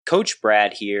Coach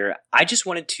Brad here. I just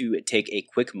wanted to take a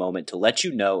quick moment to let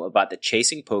you know about the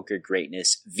Chasing Poker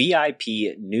Greatness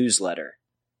VIP newsletter.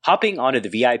 Hopping onto the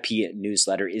VIP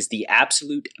newsletter is the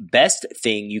absolute best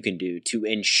thing you can do to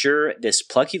ensure this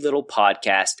plucky little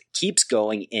podcast keeps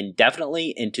going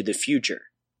indefinitely into the future.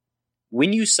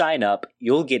 When you sign up,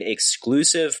 you'll get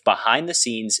exclusive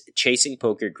behind-the-scenes Chasing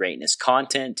Poker Greatness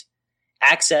content,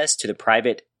 access to the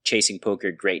private Chasing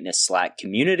Poker Greatness Slack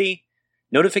community,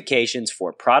 notifications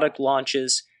for product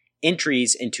launches,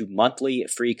 entries into monthly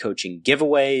free coaching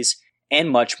giveaways, and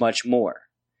much, much more.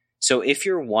 So if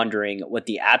you're wondering what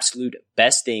the absolute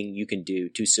best thing you can do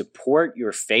to support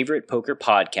your favorite poker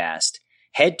podcast,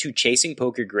 head to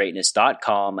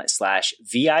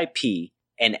chasingpokergreatness.com/VIP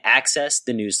and access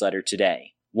the newsletter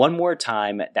today. One more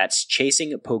time, that's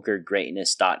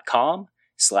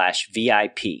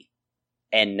chasingpokergreatness.com/VIP.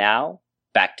 And now,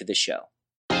 back to the show.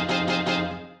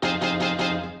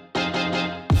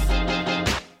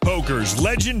 Poker's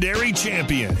legendary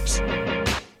champions,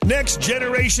 next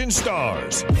generation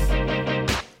stars,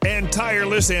 and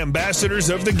tireless ambassadors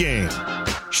of the game,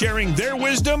 sharing their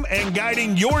wisdom and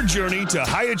guiding your journey to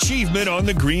high achievement on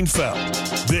the green felt.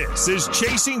 This is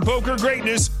Chasing Poker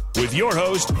Greatness with your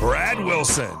host, Brad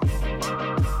Wilson.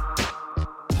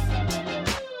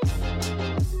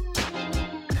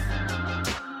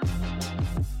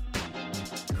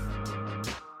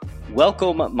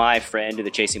 Welcome, my friend, to the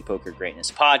Chasing Poker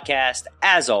Greatness podcast.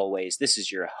 As always, this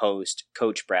is your host,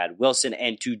 Coach Brad Wilson,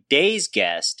 and today's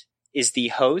guest is the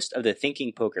host of the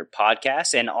Thinking Poker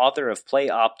podcast and author of Play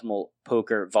Optimal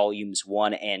Poker Volumes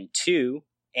 1 and 2,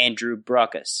 Andrew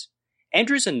Bruckus.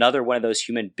 Andrew's another one of those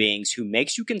human beings who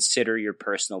makes you consider your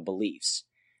personal beliefs.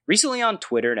 Recently on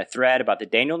Twitter, in a thread about the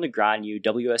Daniel Negreanu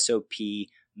WSOP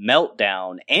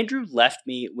meltdown, Andrew left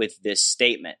me with this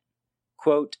statement,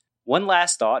 quote, "One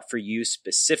last thought for you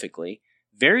specifically.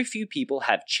 Very few people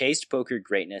have chased poker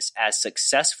greatness as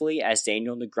successfully as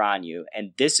Daniel Negreanu,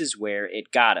 and this is where it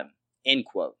got him." End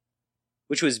quote.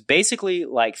 Which was basically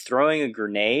like throwing a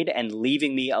grenade and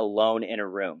leaving me alone in a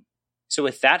room. So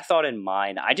with that thought in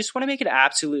mind, I just want to make it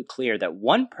absolutely clear that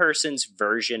one person's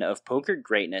version of poker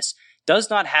greatness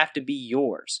does not have to be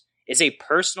yours. It's a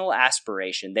personal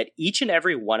aspiration that each and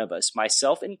every one of us,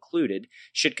 myself included,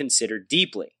 should consider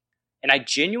deeply. And I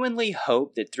genuinely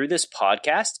hope that through this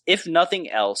podcast, if nothing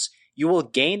else, you will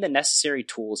gain the necessary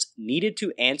tools needed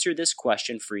to answer this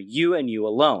question for you and you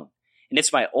alone. And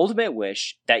it's my ultimate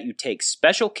wish that you take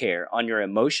special care on your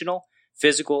emotional,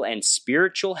 physical, and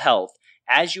spiritual health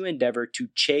as you endeavor to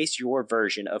chase your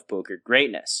version of poker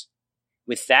greatness.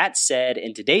 With that said,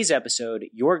 in today's episode,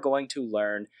 you're going to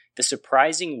learn the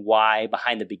surprising why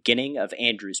behind the beginning of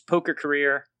Andrew's poker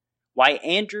career, why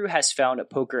Andrew has found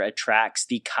poker attracts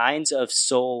the kinds of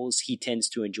souls he tends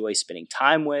to enjoy spending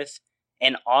time with,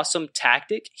 an awesome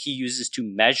tactic he uses to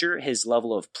measure his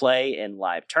level of play in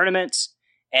live tournaments,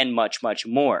 and much, much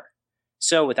more.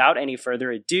 So without any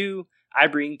further ado, I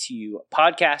bring to you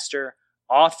podcaster,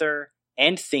 author,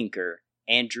 and thinker,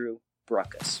 Andrew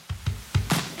Bruckus.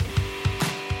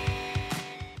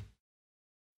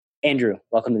 Andrew,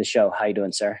 welcome to the show. How you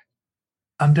doing, sir?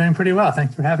 I'm doing pretty well.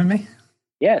 Thanks for having me.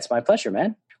 Yeah, it's my pleasure,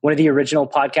 man. One of the original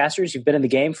podcasters. You've been in the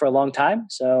game for a long time,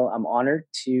 so I'm honored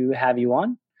to have you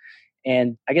on.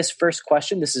 And I guess first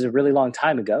question, this is a really long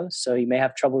time ago, so you may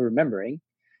have trouble remembering,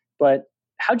 but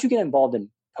how'd you get involved in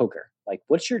poker? Like,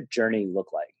 what's your journey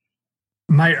look like?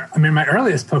 My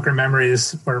earliest poker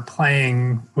memories were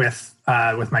playing with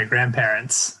my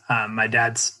grandparents. My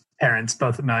dad's parents,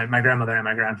 both my grandmother and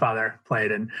my grandfather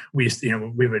played, and we used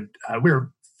to, we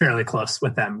were fairly close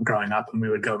with them growing up, and we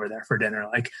would go over there for dinner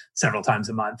like several times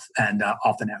a month. And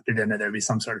often after dinner, there'd be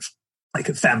some sort of like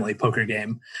a family poker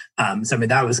game. So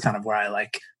that was kind of where I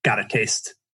like got a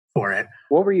taste for it.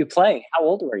 What were you playing? How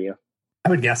old were you? I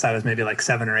would guess I was maybe like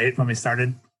 7 or 8 when we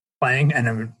started playing, and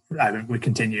then we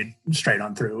continued straight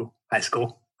on through high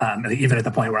school. Even at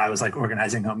the point where I was like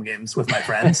organizing home games with my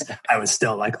friends, I was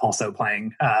still like also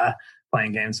playing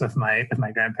games with my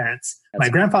grandparents. My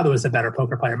grandfather was a better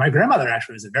poker player. My grandmother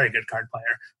actually was a very good card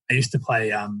player. I used to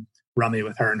play rummy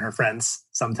with her and her friends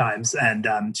sometimes, and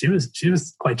she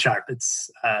was quite sharp.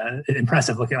 It's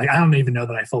impressive looking. Like, I don't even know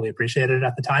that I fully appreciated it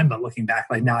at the time, but looking back,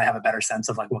 like now I have a better sense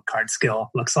of like what card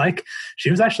skill looks like. She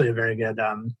was actually a very good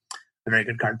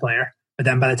card player. But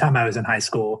then by the time I was in high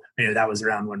school, that was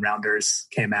around when Rounders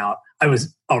came out. I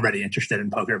was already interested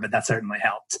in poker, but that certainly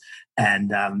helped.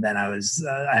 And then I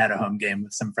had a home game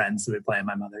with some friends that would play in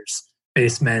my mother's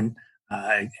basement.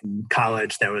 In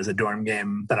college, there was a dorm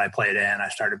game that I played in. I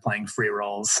started playing free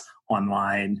rolls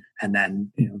online, and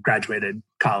then graduated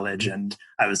college, and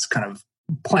I was kind of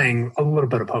playing a little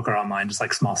bit of poker online, just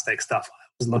like small stake stuff. I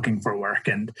was looking for work,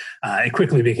 and it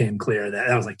quickly became clear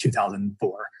that was like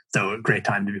 2004. So a great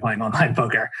time to be playing online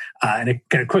poker. And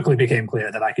it quickly became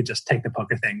clear that I could just take the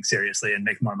poker thing seriously and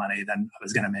make more money than I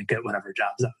was going to make at whatever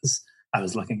jobs I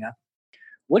was looking at.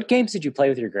 What games did you play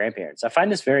with your grandparents? I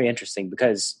find this very interesting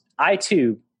because I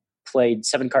too played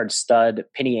 7-card stud,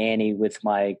 penny ante with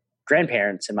my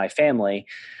grandparents and my family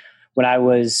when I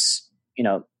was,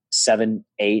 7,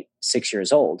 8, 6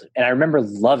 years old. And I remember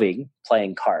loving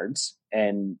playing cards,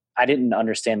 and I didn't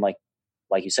understand, like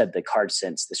you said, the card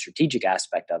sense, the strategic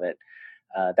aspect of it.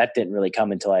 That didn't really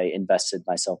come until I invested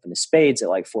myself into spades at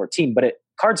like 14, but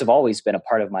cards have always been a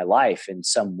part of my life in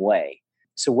some way.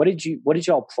 So what did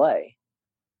y'all play?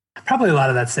 Probably a lot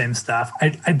of that same stuff.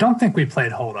 I don't think we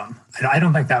played Hold'em. I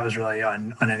don't think that was really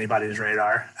on anybody's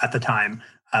radar at the time.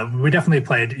 We definitely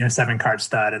played, 7-card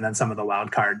stud and then some of the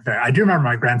wild card. I do remember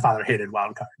my grandfather hated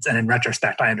wild cards, and in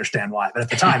retrospect, I understand why. But at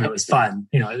the time, it was fun.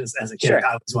 As a kid, sure. I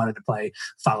always wanted to play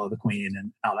Follow the Queen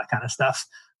and all that kind of stuff.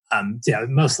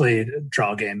 Mostly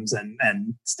draw games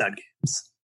and stud games.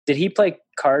 Did he play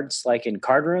cards like in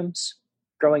card rooms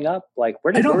growing up? Like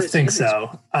where did I don't think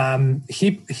so.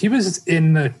 He was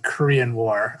in the Korean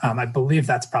War. I believe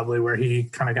that's probably where he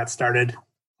kind of got started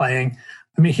playing.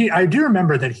 I mean, I do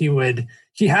remember that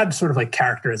he had sort of like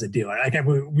character as a dealer. Like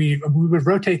we would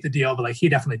rotate the deal, but like he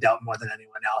definitely dealt more than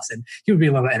anyone else, and he would be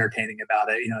a little entertaining about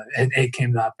it. An 8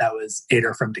 came up that was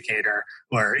Ader from Decatur,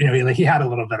 or he had a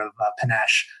little bit of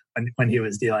panache when he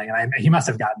was dealing, and he must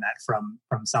have gotten that from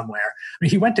somewhere. I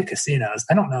mean, he went to casinos.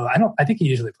 I don't know. I think he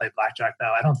usually played blackjack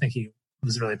though. I don't think he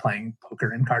was really playing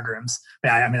poker in card rooms.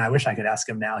 I mean, I wish I could ask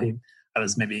him now. I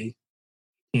was maybe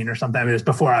or something. I mean, it was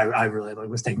before I really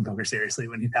was taking poker seriously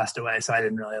when he passed away, so I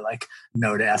didn't really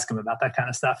know to ask him about that kind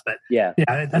of stuff. But yeah,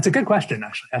 that's a good question.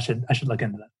 Actually, I should look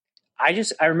into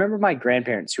that. I remember my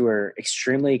grandparents, who were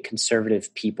extremely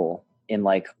conservative people in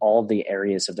like all the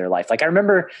areas of their life. Like I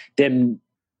remember them,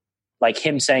 like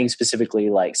him saying specifically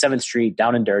like 7th Street,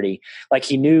 down and dirty. Like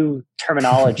he knew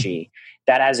terminology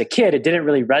that as a kid it didn't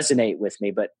really resonate with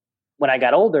me, but when I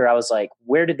got older, I was like,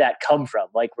 where did that come from?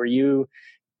 Like, were you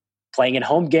playing in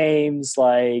home games,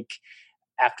 like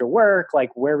after work? Like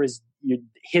where was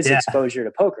his exposure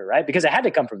to poker, right? Because it had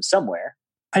to come from somewhere.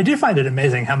 I do find it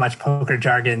amazing how much poker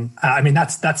jargon, I mean,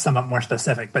 that's somewhat more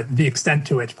specific, but the extent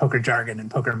to which poker jargon and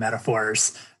poker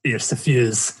metaphors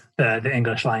suffuse the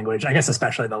English language, I guess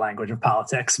especially the language of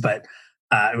politics, but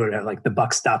it would have like the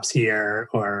buck stops here,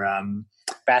 or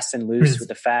fast and loose with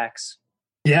the facts.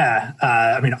 Yeah,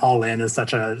 I mean, all in is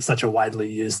such a widely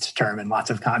used term, and lots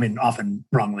of, often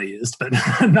wrongly used, but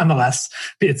nonetheless,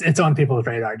 it's on people's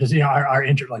radar. Just our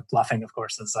like bluffing, of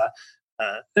course, is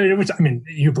which I mean,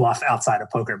 you bluff outside of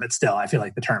poker, but still, I feel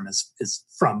like the term is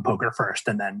from poker first,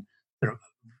 and then sort of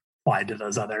applied to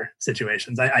those other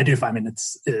situations. I do find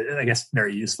it's I guess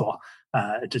very useful.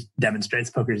 It just demonstrates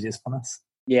poker's usefulness.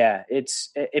 Yeah,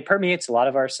 it permeates a lot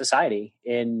of our society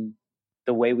in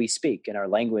the way we speak and our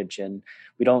language, and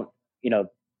we don't,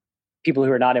 people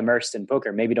who are not immersed in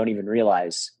poker maybe don't even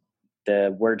realize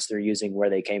the words they're using, where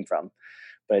they came from.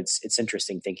 But it's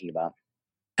interesting thinking about.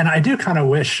 And I do kind of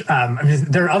wish,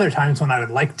 there are other times when I would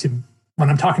like to, when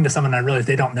I'm talking to someone, I realize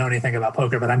they don't know anything about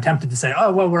poker, but I'm tempted to say,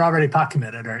 oh, well, we're already pot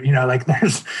committed, or, like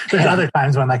there's other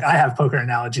times when like I have poker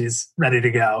analogies ready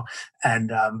to go. And,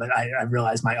 but I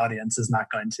realize my audience is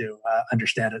not going to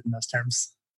understand it in those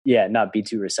terms. Yeah. Not be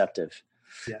too receptive.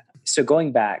 Yeah. So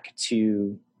going back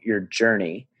to your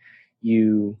journey,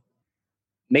 you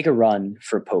make a run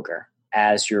for poker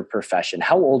as your profession.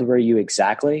 How old were you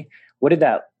exactly? What did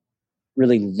that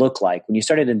really look like when you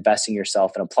started investing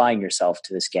yourself and applying yourself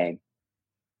to this game?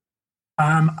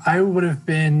 I would have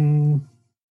been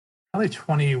probably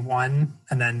 21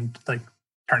 and then like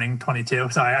turning 22.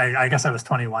 So I guess I was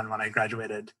 21 when I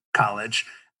graduated college.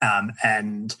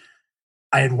 And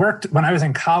I had worked when I was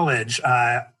in college.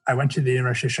 I went to the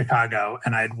University of Chicago,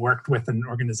 and I had worked with an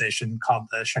organization called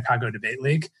the Chicago Debate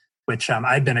League, which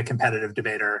I'd been a competitive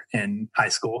debater in high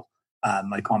school,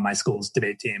 like on my school's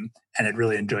debate team, and had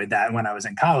really enjoyed that. And when I was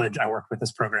in college, I worked with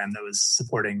this program that was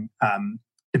supporting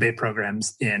debate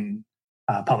programs in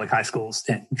public high schools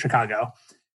in Chicago.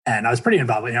 And I was pretty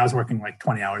involved. I was working like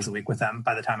 20 hours a week with them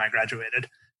by the time I graduated.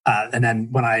 And then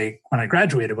when I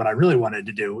graduated, what I really wanted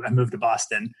to do, I moved to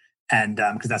Boston, and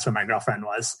because that's where my girlfriend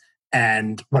was.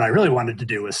 And what I really wanted to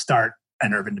do was start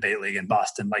an urban debate league in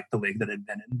Boston, like the league that had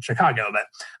been in Chicago. But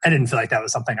I didn't feel like that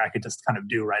was something I could just kind of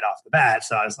do right off the bat.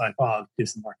 So I was like, well, I'll do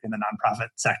some work in the nonprofit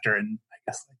sector and I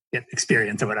guess get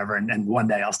experience or whatever. And one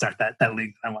day I'll start that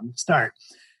league that I wanted to start.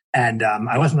 And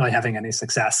I wasn't really having any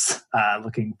success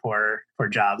looking for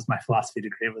jobs. My philosophy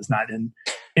degree was not in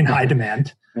high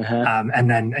demand. And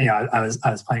then I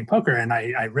was playing poker, and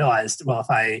I realized, well, if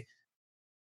I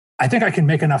think I can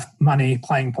make enough money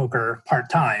playing poker part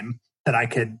time that I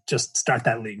could just start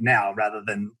that league now rather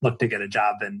than look to get a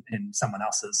job in someone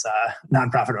else's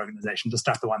nonprofit organization to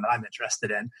start the one that I'm interested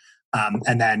in.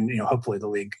 And then, hopefully the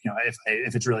league,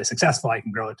 if it's really successful, I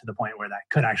can grow it to the point where that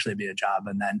could actually be a job.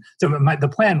 And then, so the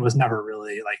plan was never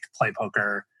really like play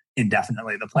poker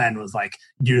indefinitely. The plan was like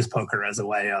use poker as a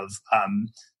way of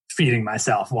feeding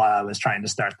myself while I was trying to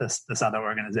start this other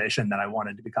organization that I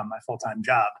wanted to become my full-time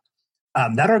job.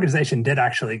 That organization did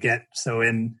actually get,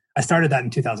 I started that in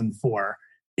 2004.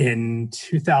 In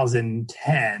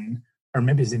 2010, or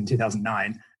maybe it was in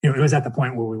 2009, it was at the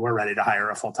point where we were ready to hire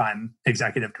a full-time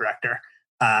executive director.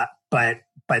 But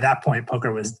by that point,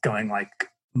 poker was going like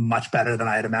much better than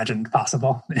I had imagined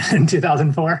possible in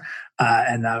 2004.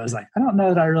 And I was like, I don't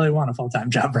know that I really want a full-time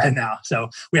job right now. So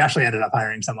we actually ended up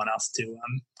hiring someone else to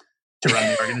run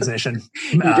the organization.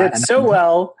 You did so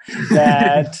well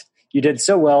that you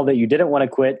didn't want to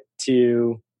quit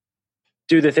to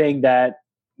do the thing that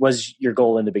was your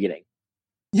goal in the beginning.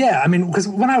 Yeah, I mean, because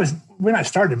when I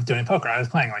started doing poker, I was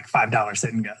playing like $5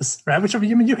 sit and goes, right? Which, I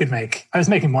mean, you could make. I was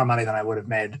making more money than I would have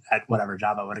made at whatever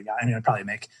job I would have got. I mean, I'd probably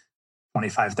make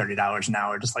 $25, $30 an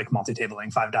hour just like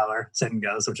multi-tabling $5 sit and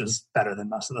goes, which is better than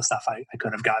most of the stuff I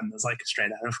could have gotten as like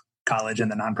straight out of college in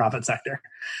the nonprofit sector.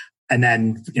 And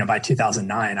then, by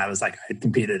 2009, I was like, I had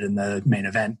competed in the main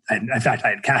event. In fact, I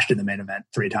had cashed in the main event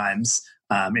 3 times.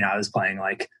 I was playing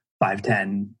like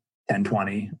 5-10,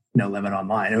 10-20, no limit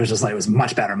online. It was just like, it was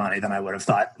much better money than I would have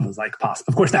thought was like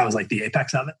possible. Of course, that was like the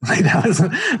apex of it. Like that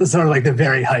was sort of like the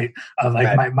very height of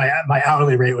like right. my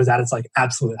hourly rate was at its like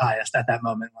absolute highest at that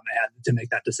moment when I had to make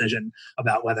that decision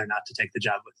about whether or not to take the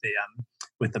job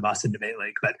with the Boston Debate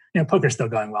League. But poker's still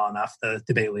going well enough. The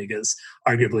Debate League is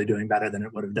arguably doing better than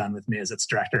it would have done with me as its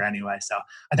director anyway. So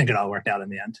I think it all worked out in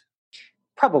the end.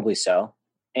 Probably so.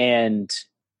 And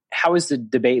how is the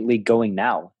Debate League going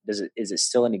now? Is it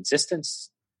still in existence?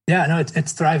 Yeah, no,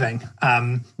 it's thriving.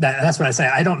 That's what I say.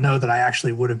 I don't know that I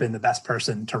actually would have been the best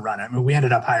person to run it. I mean, we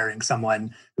ended up hiring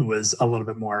someone who was a little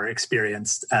bit more much more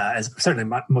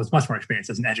experienced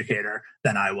as an educator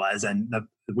than I was, and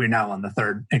we're now on the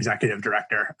 3rd executive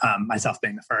director, myself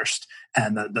being the first,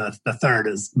 and the third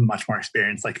is much more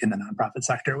experienced, like in the nonprofit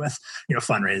sector with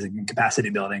fundraising and capacity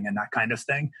building and that kind of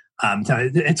thing. So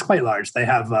it's quite large. They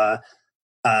have a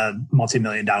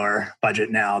multi-million-dollar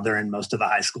budget now. They're in most of the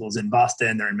high schools in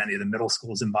Boston. They're in many of the middle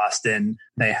schools in Boston.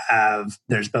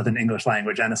 There's both an English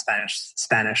language and a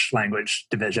Spanish language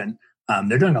division.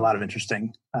 They're doing a lot of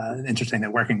interesting. They're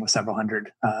working with several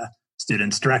hundred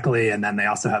students directly, and then they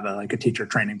also have a teacher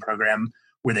training program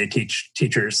where they teach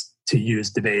teachers to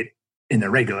use debate in their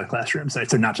regular classroom. So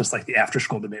it's not just like the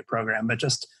after-school debate program, but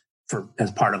just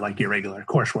as part of like your regular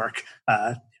coursework.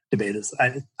 Debate is,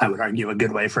 I would argue, a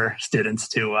good way for students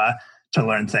to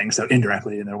learn things. So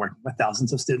indirectly, they're working with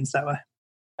thousands of students that way.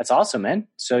 That's awesome, man.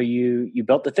 So you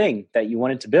built the thing that you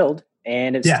wanted to build,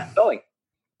 and it's going.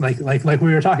 Like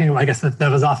we were talking about, I guess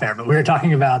that was off air, but we were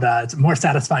talking about it's more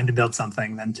satisfying to build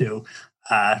something than to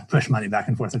push money back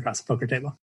and forth across the poker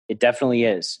table. It definitely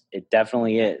is. It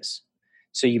definitely is.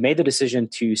 So you made the decision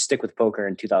to stick with poker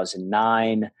in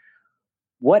 2009.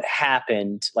 What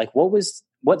happened?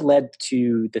 What led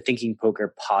to the Thinking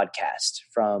Poker podcast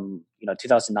from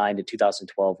 2009 to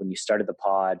 2012 when you started the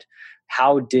pod?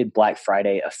 How did Black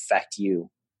Friday affect you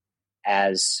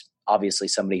as obviously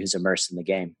somebody who's immersed in the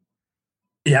game?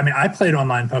 Yeah, I mean, I played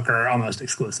online poker almost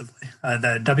exclusively.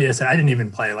 The WSOP, I didn't even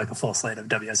play like a full slate of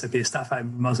WSOP stuff. I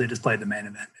mostly just played the main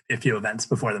event, a few events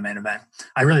before the main event.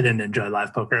 I really didn't enjoy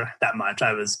live poker that much.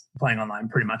 I was playing online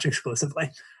pretty much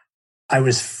exclusively. I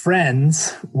was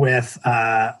friends with...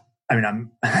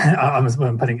 I'm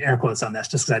putting air quotes on this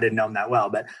just because I didn't know him that well,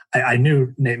 but I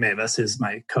knew Nate Mavis, who's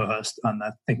my co-host on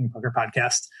the Thinking Poker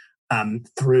podcast,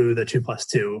 through the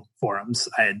 2+2 forums.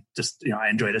 I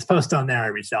enjoyed his post on there. I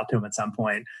reached out to him at some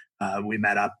point. We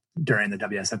met up during the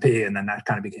WSOP, and then that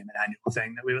kind of became an annual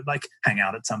thing that we would like hang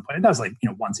out at some point. That was like,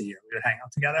 once a year we would hang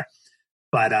out together.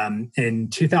 But in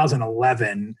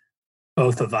 2011,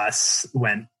 both of us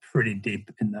went pretty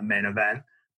deep in the main event.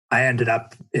 I ended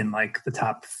up in like the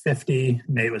top 50.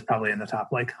 Nate was probably in the top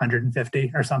like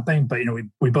 150 or something. But,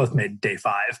 we both made day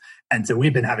 5. And so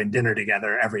we've been having dinner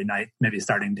together every night, maybe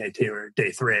starting day 2 or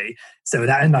day 3. So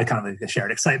that, and like kind of like the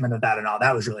shared excitement of that and all,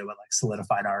 that was really what like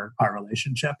solidified our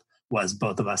relationship, was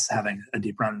both of us having a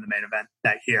deep run in the main event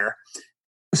that year.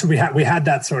 So we had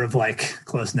that sort of like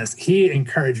closeness. He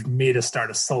encouraged me to start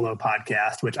a solo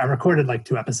podcast, which I recorded like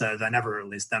 2 episodes. I never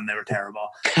released them; they were terrible.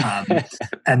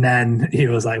 And then he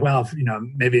was like, "Well,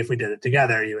 maybe if we did it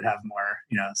together, you would have more,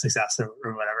 success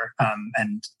or whatever."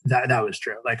 And that was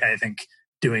true. Like, I think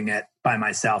doing it by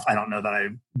myself, I don't know that I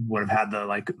would have had the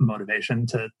like motivation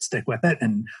to stick with it.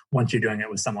 And once you're doing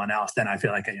it with someone else, then I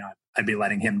feel like I'd be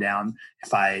letting him down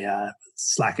if I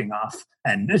slacking off.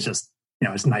 And it's just,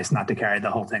 it's nice not to carry the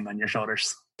whole thing on your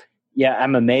shoulders. Yeah,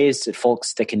 I'm amazed at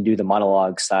folks that can do the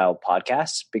monologue style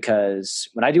podcasts, because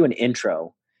when I do an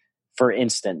intro, for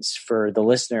instance, for the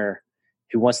listener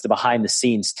who wants the behind the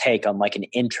scenes take on like an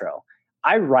intro,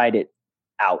 I write it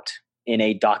out in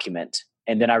a document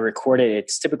and then I record it.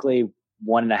 It's typically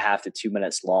 1.5 to 2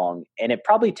 minutes long, and it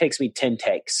probably takes me 10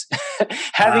 takes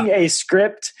having a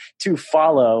script to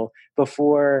follow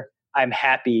before I'm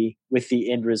happy with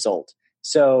the end result.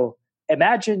 So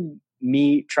imagine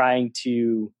me trying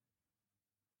to,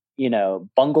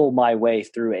 bungle my way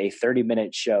through a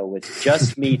 30-minute show with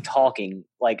just me talking.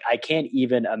 Like, I can't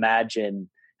even imagine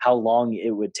how long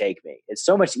it would take me. It's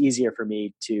so much easier for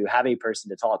me to have a person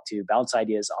to talk to, bounce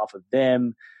ideas off of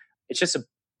them. It's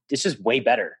just way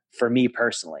better for me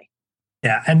personally.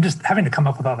 Yeah, and just having to come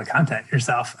up with all the content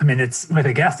yourself. I mean, it's with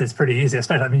a guest, it's pretty easy,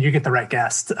 especially, you get the right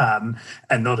guest and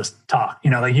they'll just talk,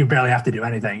 like you barely have to do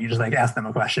anything. You just like ask them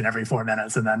a question every 4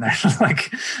 minutes and then they're just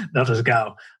like, they'll just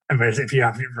go. And whereas if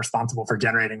you're responsible for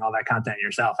generating all that content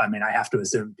yourself, I have to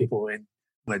assume people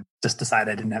would just decide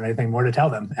I didn't have anything more to tell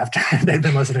them after they've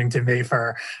been listening to me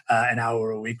for an hour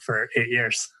a week for 8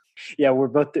 years. Yeah, we're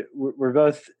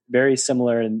both very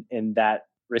similar in that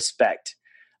respect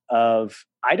of,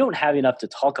 I don't have enough to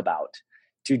talk about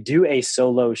to do a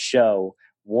solo show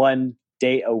 1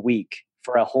 day a week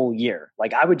for a whole year.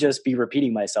 Like, I would just be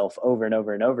repeating myself over and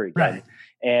over and over again. Right.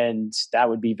 And that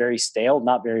would be very stale,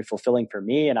 not very fulfilling for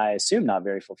me. And I assume not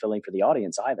very fulfilling for the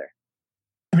audience either.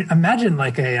 Imagine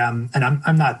like and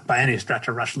I'm not by any stretch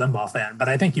a Rush Limbaugh fan, but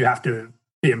I think you have to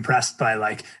be impressed by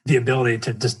like the ability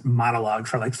to just monologue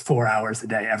for like 4 hours a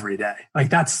day, every day.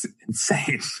 Like, that's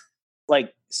insane.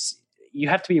 Like, you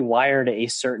have to be wired a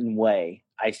certain way,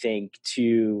 I think,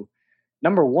 to,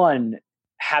 number one,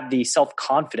 have the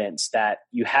self-confidence that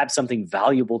you have something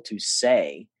valuable to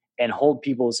say and hold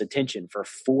people's attention for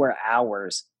 4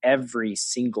 hours every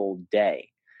single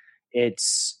day.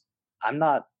 I'm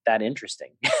not that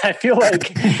interesting. I feel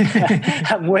like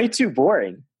I'm way too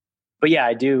boring. But yeah,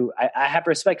 I have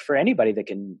respect for anybody that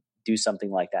can do something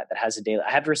like that has a daily.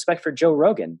 I have respect for Joe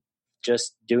Rogan,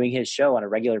 just doing his show on a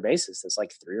regular basis. That's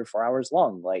like 3 or 4 hours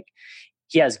long. Like,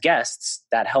 he has guests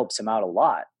that helps him out a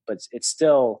lot, but it's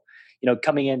still,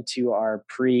 coming into our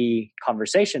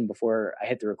pre-conversation before I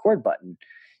hit the record button,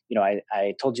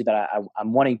 I told you that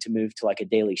I'm wanting to move to like a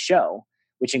daily show,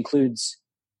 which includes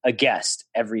a guest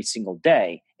every single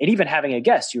day. And even having a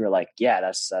guest, you were like, yeah,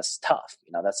 that's tough.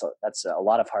 That's a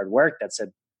lot of hard work. That's a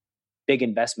big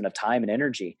investment of time and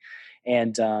energy.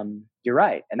 And you're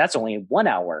right. And that's only 1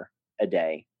 hour a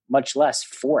day, much less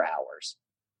 4 hours.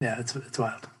 Yeah, it's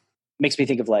wild. Makes me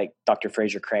think of like Dr.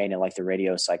 Fraser Crane and like the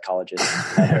radio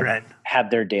psychologists right.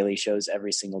 have their daily shows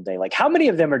every single day. Like, how many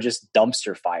of them are just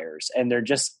dumpster fires and they're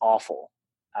just awful?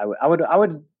 I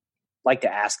would like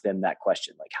to ask them that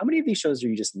question. Like, how many of these shows are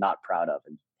you just not proud of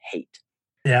and hate?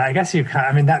 Yeah, I guess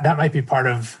that might be part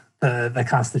of the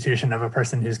constitution of a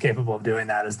person who's capable of doing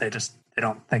that, is they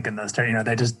don't think in those terms.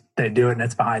 They do it and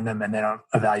it's behind them, and they don't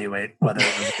evaluate whether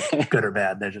it was good or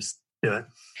bad. They just do it.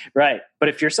 Right. But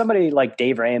if you're somebody like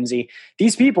Dave Ramsey,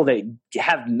 these people that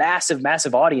have massive,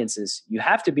 massive audiences, you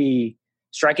have to be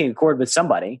striking a chord with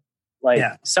somebody. Like,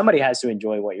 somebody has to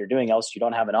enjoy what you're doing, else you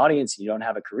don't have an audience and you don't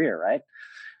have a career, right?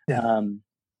 Yeah.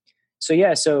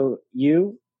 So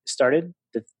you started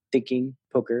the Thinking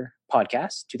Poker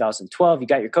podcast, 2012. You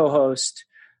got your co-host.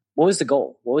 What was the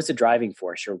goal? What was the driving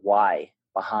force, or why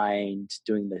behind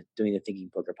doing the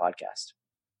Thinking Poker podcast?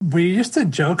 We used to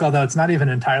joke, although it's not even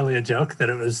entirely a joke, that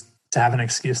it was to have an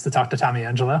excuse to talk to Tommy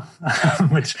Angelo,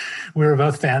 which we were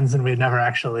both fans and we'd never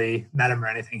actually met him or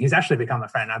anything. He's actually become a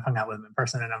friend. I've hung out with him in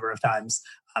person a number of times.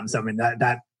 So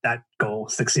that goal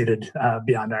succeeded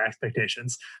beyond our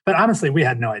expectations. But honestly, we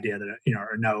had no idea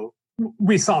that,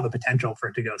 we saw the potential for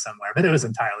it to go somewhere, but it was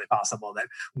entirely possible that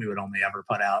we would only ever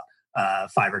put out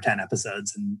 5 or 10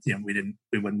 episodes, and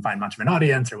we wouldn't find much of an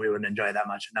audience, or we wouldn't enjoy that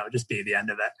much, and that would just be the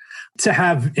end of it. To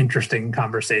have interesting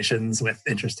conversations with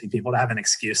interesting people, to have an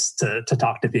excuse to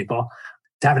talk to people,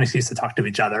 to have an excuse to talk to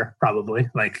each other, probably.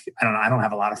 Like, I don't know, I don't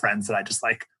have a lot of friends that I just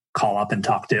like call up and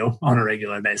talk to on a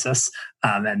regular basis,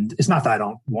 and it's not that I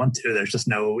don't want to, there's just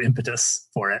no impetus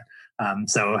for it.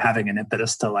 So having an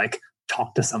impetus to like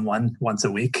talk to someone once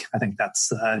a week. I think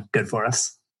that's good for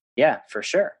us. Yeah, for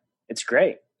sure. It's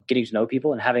great getting to know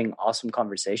people and having awesome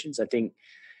conversations. I think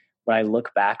when I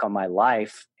look back on my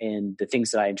life, and the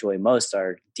things that I enjoy most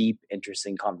are deep,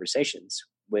 interesting conversations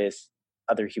with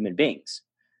other human beings.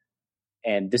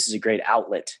 And this is a great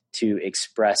outlet to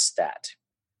express that.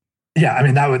 Yeah, I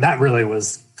mean, that really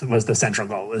was the central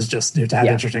goal, was just to have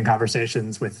interesting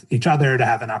conversations with each other, to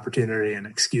have an opportunity and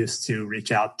excuse to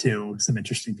reach out to some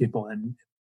interesting people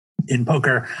in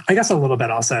poker. I guess a little bit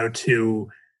also to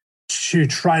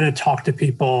try to talk to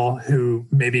people who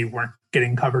maybe weren't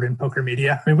getting covered in poker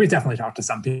media. I mean, we definitely talked to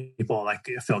some people like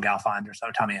Phil Galfond or so,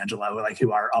 Tommy Angelo, like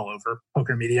who are all over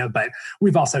poker media, but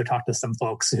we've also talked to some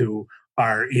folks who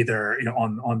are either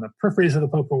on the peripheries of the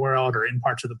poker world or in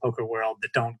parts of the poker world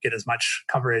that don't get as much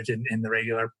coverage in the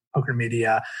regular poker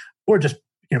media, or just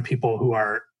people who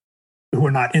are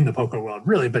not in the poker world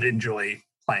really, but enjoy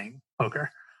playing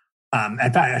poker. In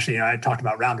fact, actually, I talked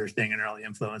about Rounders being an early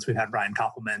influence. We've had Brian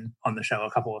Koppelman on the show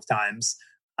a couple of times.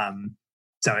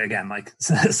 So again, like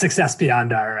success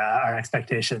beyond our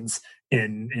expectations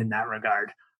in that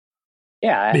regard.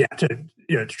 Yeah,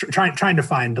 trying to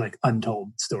find like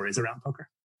untold stories around poker.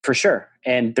 For sure,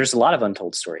 and there's a lot of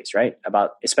untold stories, right?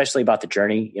 Especially about the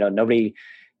journey. Nobody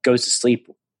goes to sleep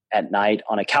at night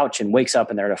on a couch and wakes up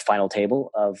and they're at a final table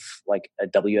of like a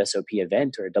WSOP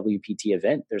event or a WPT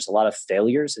event. There's a lot of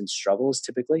failures and struggles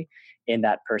typically in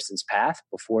that person's path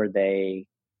before they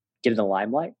get in the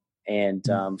limelight and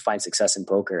find success in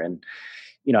poker. And,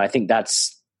 I think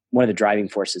that's one of the driving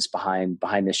forces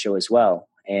behind this show as well.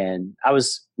 And I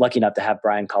was lucky enough to have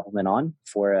Brian Koppelman on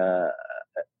for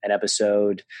an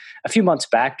episode a few months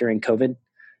back during COVID.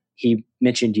 He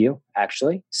mentioned you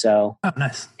actually. So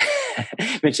nice.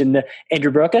 Mentioned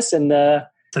Andrew Brokus and the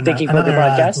Thinking Poker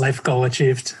podcast. Life goal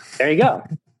achieved. There you go.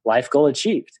 Life goal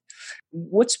achieved.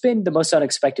 What's been the most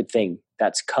unexpected thing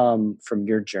that's come from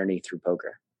your journey through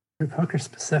poker? Through poker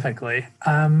specifically,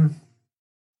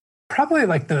 probably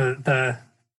like the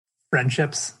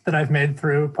friendships that I've made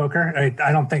through poker.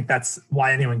 I don't think that's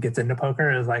why anyone gets into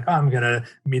poker, is like, I'm going to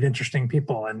meet interesting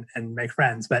people and make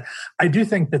friends. But I do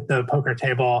think that the poker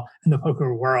table and the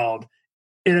poker world,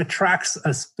 it attracts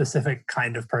a specific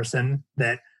kind of person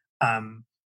that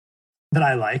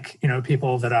I like.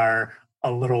 People that are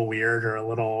a little weird or a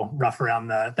little rough around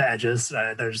the edges.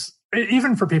 There's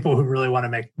even for people who really want to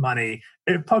make money,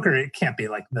 poker, it can't be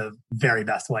like the very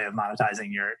best way of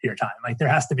monetizing your time. Like there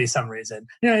has to be some reason.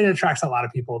 It attracts a lot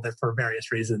of people that for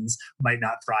various reasons might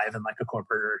not thrive in like a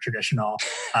corporate or traditional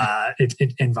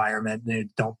environment. They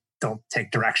don't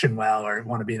take direction well or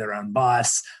want to be their own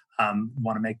boss.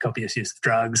 Want to make copious use of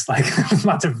drugs, like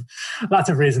lots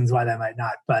of reasons why that might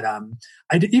not. But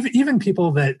even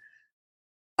people that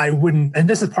I wouldn't, and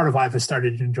this is part of why I've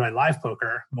started to enjoy live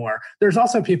poker more. There's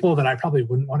also people that I probably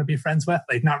wouldn't want to be friends with,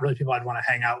 like not really people I'd want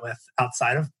to hang out with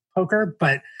outside of poker,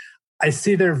 but I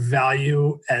see their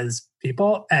value as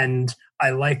people, and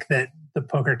I like that the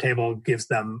poker table gives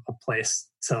them a place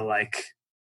to like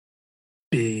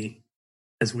be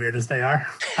as weird as they are.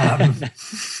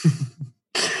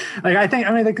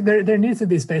 Like there needs to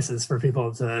be spaces for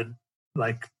people to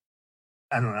like,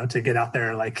 I don't know, to get out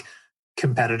their like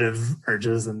competitive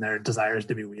urges and their desires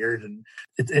to be weird. And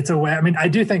it's a way, I mean, I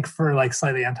do think for like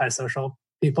slightly antisocial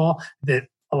people that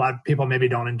a lot of people maybe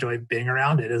don't enjoy being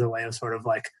around, it is a way of sort of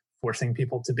like forcing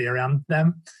people to be around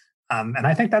them. And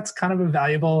I think that's kind of a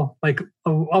valuable, like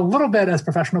a little bit as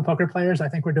professional poker players, I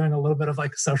think we're doing a little bit of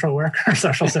like social work or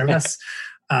social service.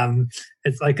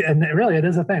 It's like, and it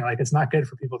is a thing. Like, it's not good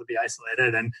for people to be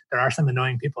isolated. And there are some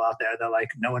annoying people out there that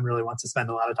like, no one really wants to spend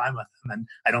a lot of time with them. And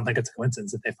I don't think it's a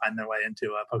coincidence that they find their way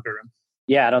into a poker room.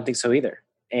 Yeah, I don't think so either.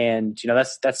 And,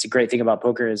 that's the great thing about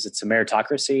poker is it's a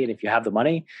meritocracy. And if you have the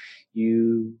money,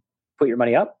 you put your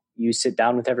money up, you sit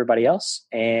down with everybody else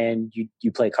and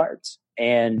you play cards.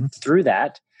 And through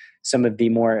that, some of the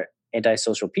more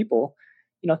antisocial people,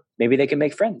 maybe they can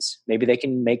make friends, maybe they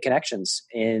can make connections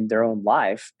in their own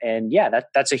life. And yeah,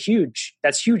 that's huge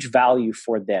value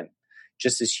for them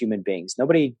just as human beings.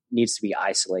 Nobody needs to be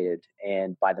isolated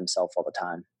and by themselves all the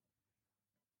time.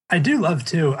 I do love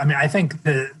too. I mean, I think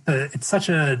it's such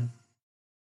a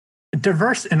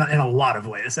diverse in a lot of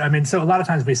ways. I mean, so a lot of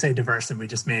times we say diverse and we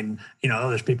just mean,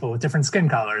 there's people with different skin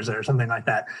colors or something like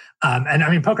that. And I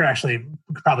mean, poker actually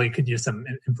probably could use some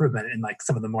improvement in like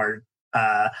some of the more,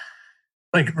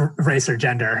 like race or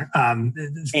gender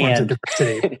forms of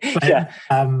diversity. But, yeah.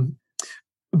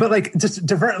 But like just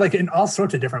divert, like in all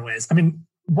sorts of different ways. I mean,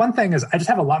 one thing is I just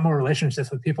have a lot more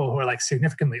relationships with people who are like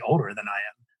significantly older than I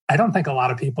am. I don't think a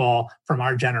lot of people from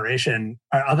our generation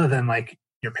are, other than like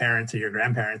your parents or your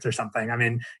grandparents or something. I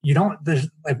mean, you don't, there's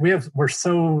like, we're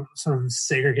so sort of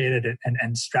segregated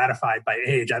and stratified by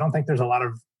age. I don't think there's a lot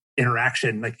of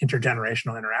interaction, like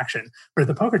intergenerational interaction, but at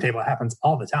the poker table it happens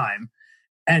all the time.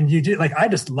 And you do, like, I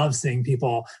just love seeing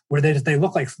people where they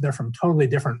look like they're from totally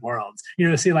different worlds. You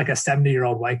know, to see like a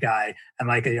 70-year-old white guy and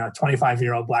like a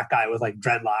 25-year-old black guy with like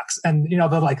dreadlocks, and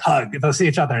they'll like hug, they'll see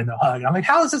each other and they'll hug. And I'm like,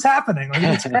 how is this happening? Like,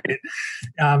 it's great.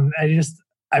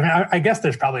 And I guess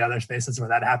there's probably other spaces where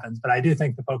that happens, but I do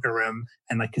think the poker room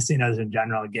and like casinos in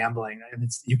general, gambling,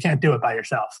 you can't do it by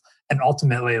yourself. And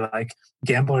ultimately, like,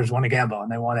 gamblers want to gamble and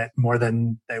they want it more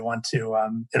than they want to,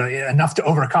 enough to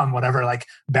overcome whatever like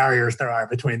barriers there are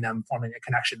between them forming a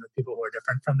connection with people who are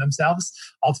different from themselves.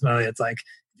 Ultimately, it's like,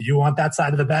 you want that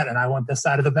side of the bet and I want this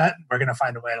side of the bet. We're going to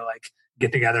find a way to like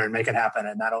get together and make it happen.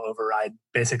 And that'll override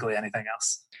basically anything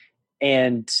else.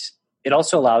 And it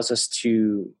also allows us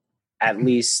to at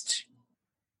least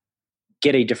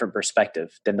get a different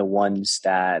perspective than the ones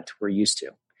that we're used to,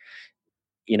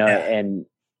 and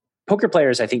poker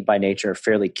players, I think by nature, are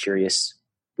fairly curious.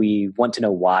 We want to know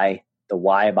the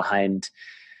why behind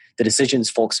the decisions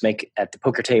folks make at the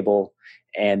poker table.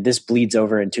 And this bleeds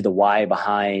over into the why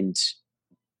behind,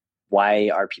 why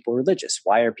are people religious?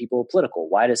 Why are people political?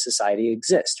 Why does society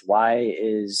exist? Why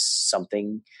is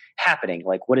something happening?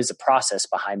 Like, what is the process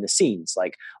behind the scenes?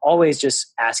 Like, always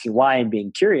just asking why and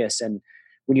being curious. And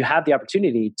when you have the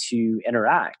opportunity to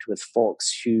interact with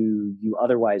folks who you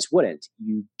otherwise wouldn't,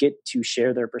 you get to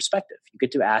share their perspective. You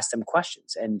get to ask them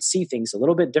questions and see things a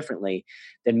little bit differently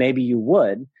than maybe you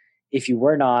would if you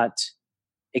were not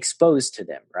exposed to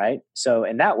them, right? So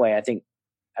in that way, I think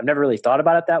I've never really thought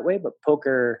about it that way, but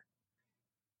poker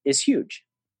is huge.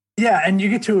 Yeah, and you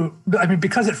get to,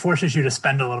 because it forces you to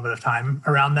spend a little bit of time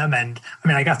around them. And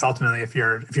I guess ultimately, if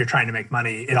you're trying to make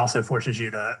money, it also forces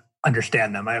you to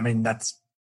understand them. That's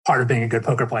part of being a good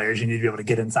poker player, is you need to be able to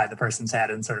get inside the person's head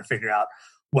and sort of figure out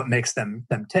what makes them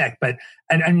tick. But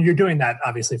and you're doing that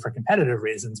obviously for competitive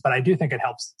reasons, but I do think it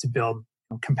helps to build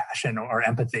compassion or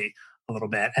empathy a little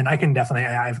bit. And I can definitely,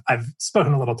 I've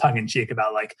spoken a little tongue in cheek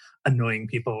about like annoying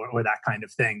people or that kind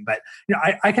of thing. But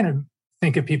I can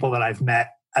think of people that I've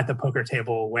met at the poker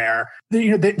table where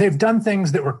they've done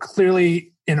things that were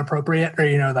clearly inappropriate,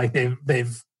 or like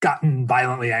they've gotten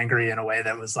violently angry in a way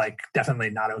that was like definitely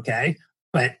not okay.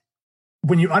 But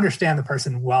when you understand the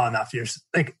person well enough, you're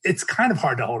like, it's kind of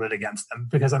hard to hold it against them,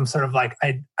 because I'm sort of like,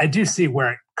 I do see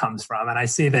where it comes from, and I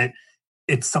see that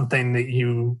it's something that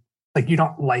you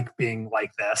don't like being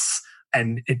like this,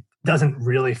 and it doesn't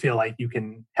really feel like you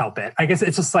can help it. I guess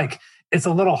it's just like, it's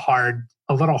a little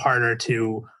harder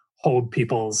to hold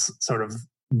people's sort of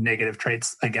negative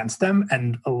traits against them,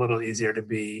 and a little easier to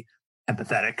be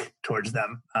empathetic towards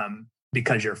them,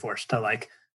 because you're forced to like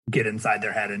get inside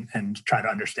their head and try to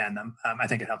understand them. I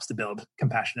think it helps to build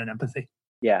compassion and empathy.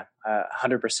 Yeah,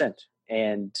 100%.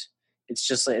 And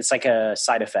it's like a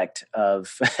side effect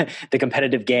of the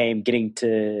competitive game, getting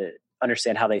to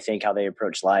understand how they think, how they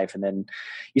approach life. And then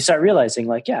you start realizing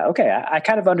like, yeah, okay, I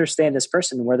kind of understand this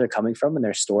person and where they're coming from and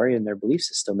their story and their belief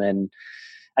system. And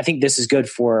I think this is good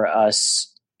for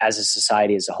us as a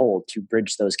society as a whole to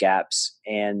bridge those gaps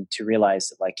and to realize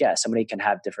that like, yeah, somebody can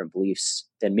have different beliefs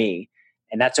than me,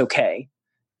 and that's okay.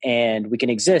 And we can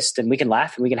exist and we can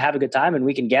laugh and we can have a good time and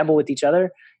we can gamble with each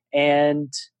other,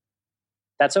 and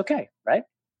that's okay, right?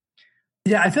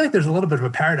 Yeah, I feel like there's a little bit of a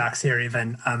paradox here,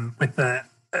 even with the,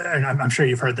 and I'm sure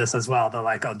you've heard this as well, the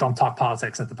like, oh, don't talk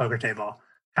politics at the poker table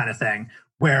kind of thing.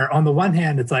 Where on the one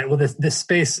hand, it's like, well, this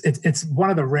space, it's one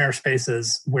of the rare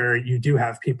spaces where you do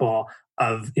have people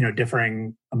of,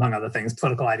 differing, among other things,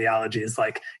 political ideologies,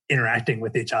 like interacting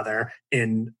with each other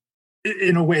in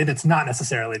a way that's not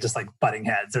necessarily just like butting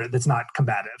heads, or that's not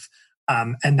combative.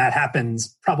 And that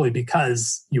happens probably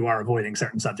because you are avoiding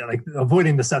certain subjects. Like,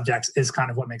 avoiding the subjects is kind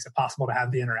of what makes it possible to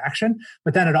have the interaction.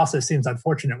 But then it also seems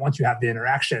unfortunate once you have the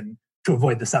interaction to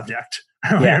avoid the subject.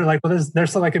 Yeah. You're like, well,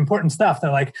 there's some like important stuff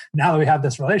that like, now that we have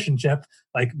this relationship,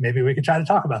 like maybe we could try to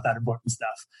talk about that important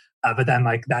stuff. But then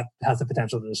like that has the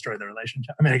potential to destroy the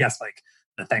relationship. I guess like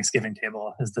the Thanksgiving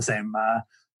table is the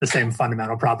same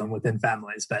fundamental problem within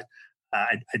families. But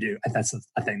that's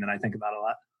a thing that I think about a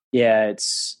lot. Yeah,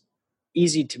 it's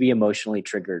easy to be emotionally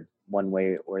triggered one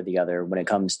way or the other when it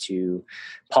comes to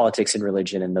politics and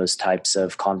religion and those types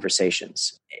of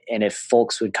conversations. And if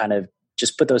folks would kind of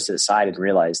just put those to the side and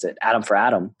realize that atom for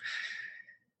atom,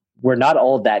 we're not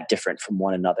all that different from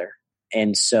one another.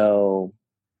 And so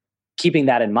keeping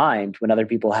that in mind when other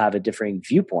people have a differing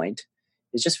viewpoint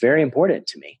is just very important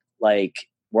to me. Like,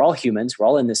 we're all humans, we're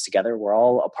all in this together, we're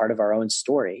all a part of our own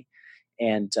story.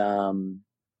 And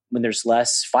when there's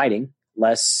less fighting,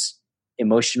 less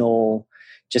emotional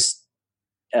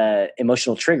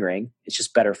triggering. It's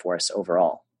just better for us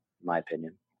overall, in my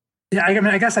opinion. Yeah, I mean,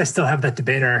 I guess I still have that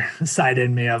debater side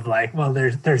in me of like, well,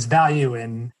 there's value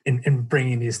in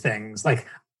bringing these things. Like,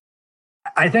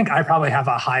 I think I probably have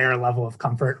a higher level of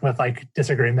comfort with like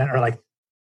disagreement or like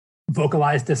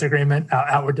vocalized disagreement,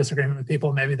 outward disagreement with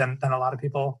people, maybe than a lot of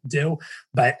people do.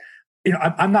 But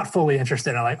I'm not fully interested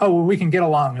in like, oh, well, we can get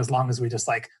along as long as we just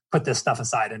like put this stuff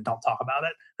aside and don't talk about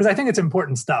it, because I think it's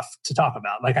important stuff to talk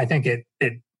about. Like, I think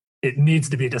it needs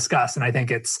to be discussed, and I think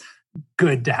it's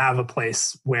good to have a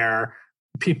place where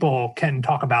people can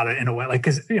talk about it in a way, like,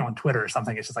 because on Twitter or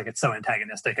something, it's just like it's so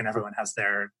antagonistic and everyone has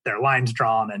their lines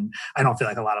drawn, and I don't feel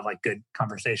like a lot of like good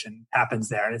conversation happens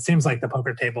there. And it seems like the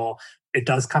poker table, it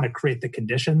does kind of create the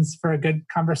conditions for a good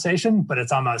conversation, but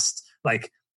it's almost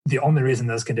like the only reason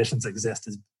those conditions exist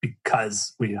is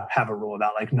because we have a rule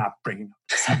about like not bringing up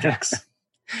the subjects.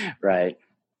 Right.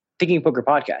 Thinking Poker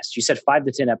Podcast, you said 5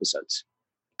 to 10 episodes.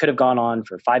 Could have gone on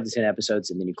for 5 to 10 episodes,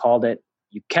 and then you called it.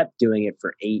 You kept doing it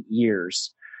for 8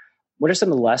 years. What are some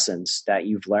of the lessons that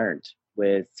you've learned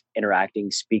with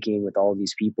interacting, speaking with all of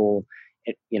these people,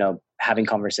 having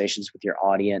conversations with your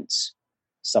audience,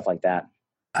 stuff like that?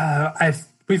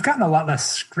 We've gotten a lot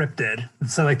less scripted.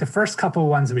 So like the first couple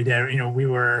ones we did, we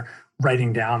were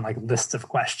writing down like lists of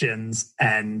questions,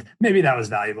 and maybe that was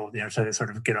valuable, to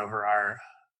sort of get over our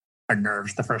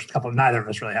nerves. The first couple, neither of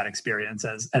us really had experience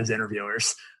as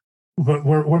interviewers. But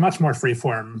we're much more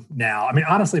freeform now. I mean,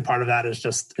 honestly, part of that is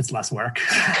just it's less work.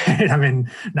 Right? I mean,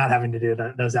 not having to do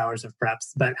those hours of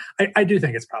preps. But I do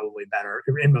think it's probably better.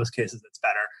 In most cases, it's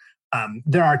better.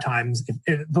 There are times,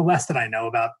 the less that I know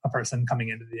about a person coming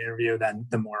into the interview, then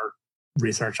the more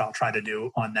research I'll try to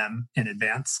do on them in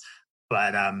advance.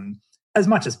 But as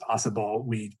much as possible,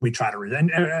 we try to,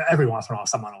 and every once in a while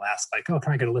someone will ask like, oh,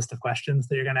 can I get a list of questions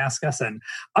that you're going to ask us? And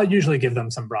I'll usually give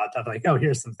them some broad stuff like, oh,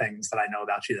 here's some things that I know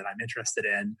about you that I'm interested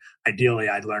in. Ideally,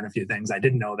 I'd learn a few things I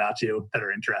didn't know about you that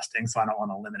are interesting. So I don't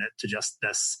want to limit it to just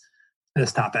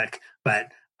this topic.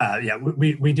 But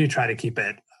we do try to keep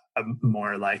it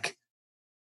more like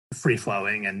free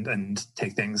flowing and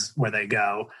take things where they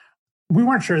go. We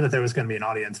weren't sure that there was going to be an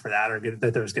audience for that, or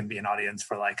that there was going to be an audience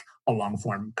for like a long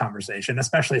form conversation,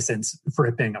 especially since for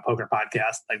it being a poker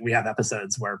podcast, like we have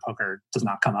episodes where poker does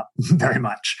not come up very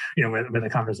much, where the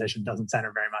conversation doesn't center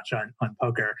very much on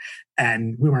poker.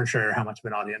 And we weren't sure how much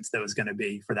of an audience there was going to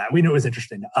be for that. We knew it was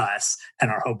interesting to us, and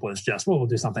our hope was just, well, we'll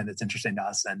do something that's interesting to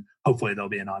us, and hopefully there'll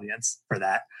be an audience for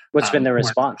that. What's been the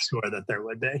response? Sure that there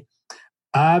would be.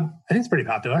 I think it's pretty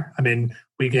popular. I mean,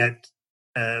 we get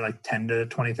like 10 to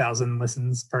 20,000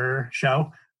 listens per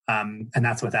show. And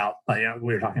that's without,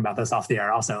 we were talking about this off the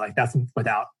air also, like that's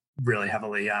without really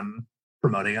heavily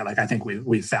promoting it. Like I think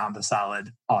we've found a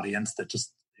solid audience that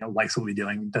just likes what we're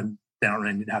doing. They don't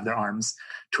really need to have their arms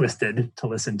twisted to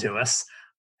listen to us.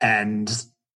 And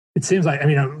it seems like,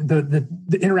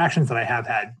 the interactions that I have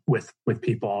had with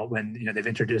people when, they've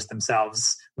introduced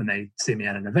themselves, when they see me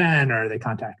at an event or they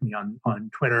contact me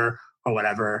on Twitter or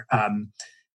whatever,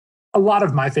 a lot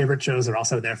of my favorite shows are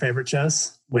also their favorite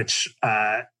shows, which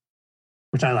I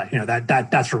like.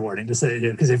 That's rewarding to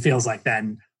say, because it feels like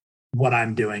then what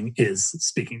I'm doing is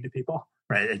speaking to people,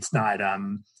 right? It's not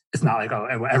like, oh,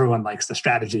 everyone likes the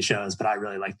strategy shows, but I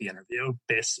really like the interview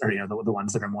based, or the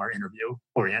ones that are more interview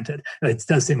oriented. It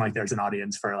does seem like there's an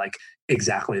audience for like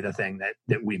exactly the thing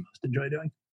that we most enjoy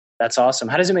doing. That's awesome.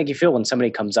 How does it make you feel when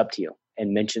somebody comes up to you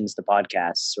and mentions the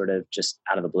podcast sort of just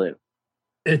out of the blue?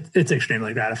 It's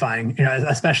extremely gratifying,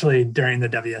 especially during the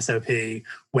WSOP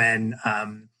when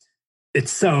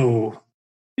it's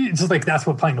just like that's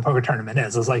what playing a poker tournament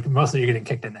is. It's like mostly you're getting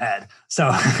kicked in the head. So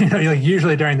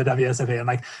usually during the WSOP, I'm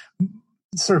like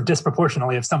sort of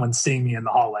disproportionately, if someone's seeing me in the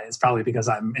hallway, it's probably because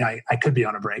I could be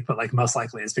on a break, but like most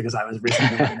likely it's because I was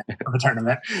recently winning of a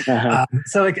tournament. Uh-huh.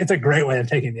 So like it's a great way of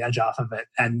taking the edge off of it.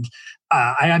 And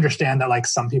I understand that like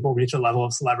some people reach a level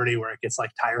of celebrity where it gets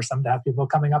like tiresome to have people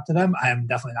coming up to them. I am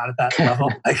definitely not at that level.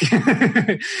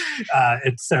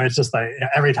 It's just like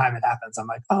every time it happens, I'm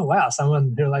like, oh wow,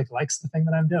 someone who like likes the thing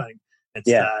that I'm doing. That's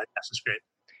just great.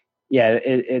 Yeah,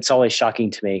 it's always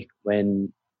shocking to me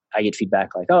when I get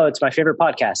feedback like, oh, it's my favorite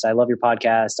podcast. I love your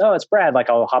podcast. Oh, it's Brad. Like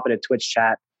I'll hop in a Twitch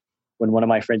chat when one of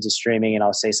my friends is streaming and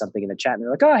I'll say something in the chat and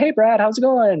they're like, oh, hey Brad, how's it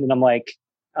going? And I'm like,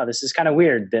 oh, this is kind of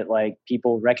weird that like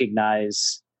people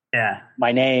recognize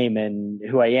my name and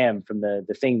who I am from the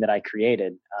thing that I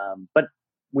created. But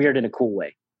weird in a cool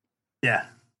way. Yeah.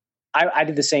 I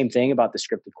did the same thing about the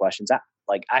scripted questions.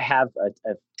 I have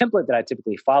a template that I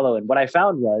typically follow. And what I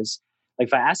found was like,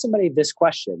 if I ask somebody this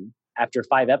question, after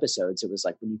 5 episodes, it was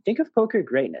like, when you think of poker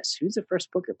greatness, who's the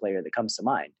first poker player that comes to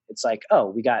mind? It's like, oh,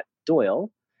 we got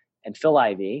Doyle and Phil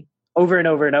Ivey over and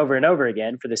over and over and over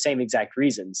again for the same exact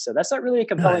reasons. So that's not really a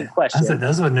compelling question.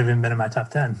 Those wouldn't have even been in my top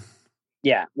 10.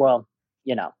 Yeah. Well,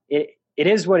 it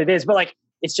is what it is, but like,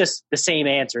 it's just the same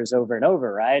answers over and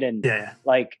over. Right. And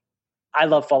like, I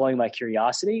love following my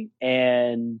curiosity,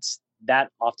 and that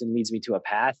often leads me to a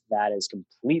path that is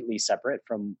completely separate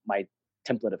from my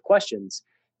template of questions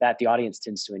that the audience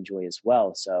tends to enjoy as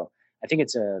well. So I think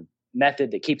it's a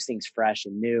method that keeps things fresh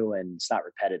and new, and it's not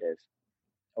repetitive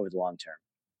over the long term.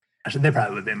 Actually, they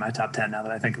probably would be in my top 10 now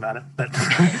that I think about it, but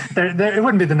it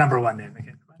wouldn't be the number one name that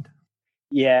came to mind.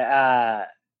 Yeah.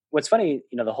 What's funny,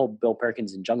 the whole Bill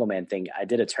Perkins and Jungle Man thing, I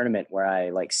did a tournament where I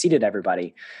like seeded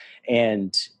everybody,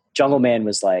 and Jungle Man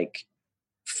was like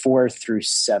 4 through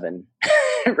 7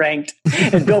 ranked,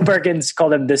 and Bill Perkins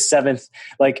called him the 7th,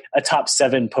 like a top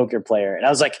 7 poker player. And I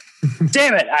was like,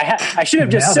 damn it. I should have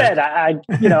just said, I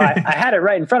had it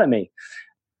right in front of me.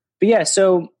 But yeah,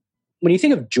 so when you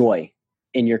think of joy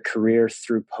in your career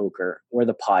through poker or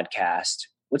the podcast,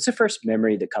 what's the first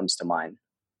memory that comes to mind?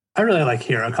 I really like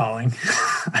hero calling.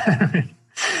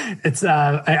 It's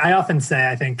I often say,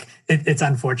 I think it's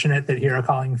unfortunate that hero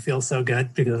calling feels so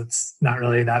good, because it's not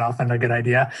really that often a good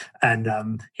idea.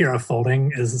 And hero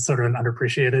folding is sort of an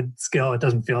underappreciated skill. It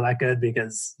doesn't feel that good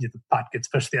because the pot gets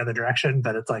pushed the other direction,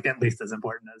 but it's like at least as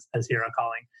important as hero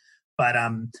calling. But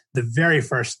the very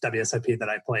first WSOP that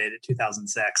I played in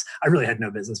 2006, I really had no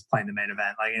business playing the main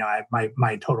event. Like,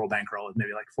 my total bankroll was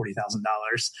maybe like $40,000,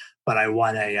 but I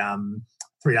won a $3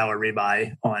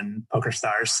 rebuy on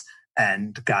PokerStars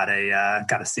and got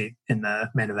a seat in the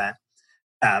main event,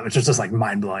 which was just like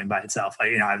mind blowing by itself.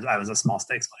 Like, I was a small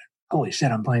stakes player. Holy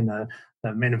shit, I'm playing the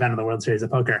main event of the World Series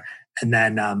of Poker. And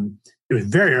then it was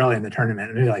very early in the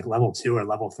tournament, maybe like level 2 or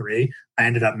level 3. I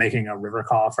ended up making a river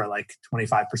call for like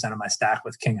 25% of my stack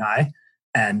with king high,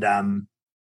 and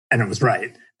it was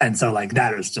right. And so like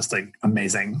that was just like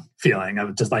amazing feeling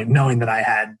of just like knowing that I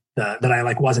had that I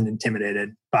like wasn't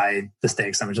intimidated by the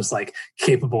stakes. I was just like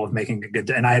capable of making a good,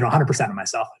 and I had 100% of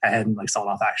myself. I hadn't like sold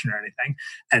off action or anything.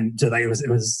 And so like it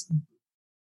was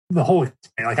the whole,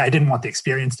 like, I didn't want the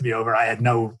experience to be over. I had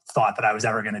no thought that I was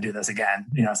ever going to do this again,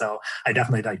 so I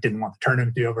definitely like didn't want the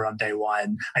tournament to be over on day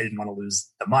one. I didn't want to lose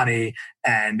the money,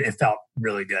 and it felt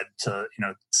really good to,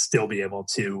 still be able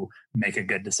to make a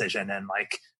good decision and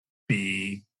like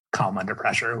be calm under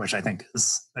pressure, which I think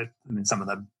is, some of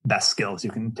the best skills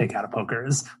you can take out of poker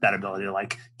is that ability to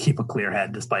like keep a clear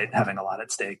head despite having a lot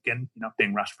at stake and,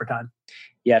 being rushed for time.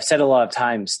 Yeah. I've said a lot of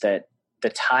times that the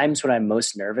times when I'm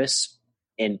most nervous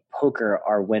in poker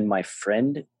are when my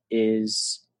friend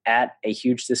is at a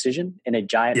huge decision in a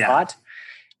giant pot.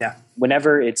 Yeah.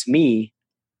 Whenever it's me,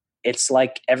 it's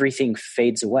like everything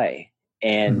fades away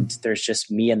and there's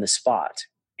just me in the spot,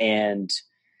 and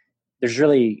there's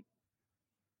really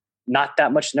not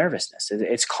that much nervousness.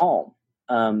 It's calm.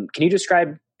 Can you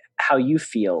describe how you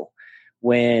feel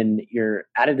when you're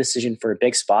at a decision for a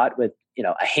big spot with,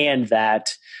 a hand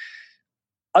that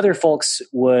other folks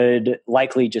would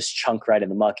likely just chunk right in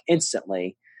the muck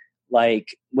instantly? Like,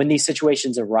 when these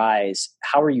situations arise,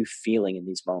 how are you feeling in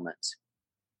these moments?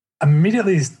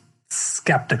 Immediately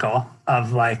skeptical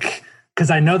of like,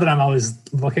 because I know that I'm always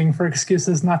looking for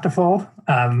excuses not to fold.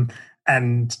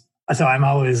 And so I'm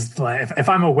always like, if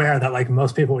I'm aware that like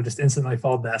most people would just instantly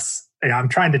fold this, I'm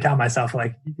trying to tell myself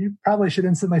like, you probably should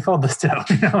instantly fold this too.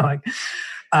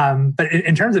 But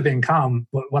in terms of being calm,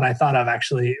 what I thought of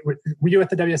actually, were you at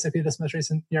the WSOP this most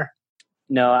recent year?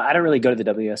 No, I don't really go to the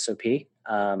WSOP.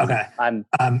 Okay. I'm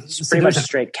pretty much a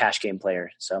straight cash game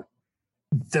player. So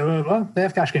they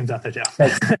have cash games out there too.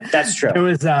 That's true.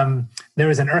 There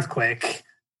was an earthquake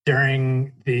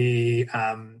during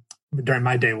during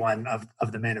my day one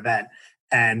of the main event.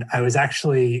 And I was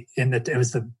actually it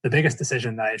was the biggest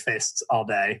decision that I had faced all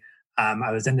day.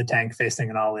 I was in the tank facing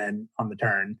an all in on the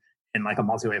turn in like a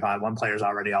multi-way pot. One player's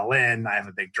already all in. I have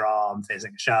a big draw. I'm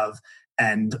facing a shove.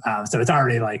 And so it's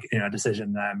already like, a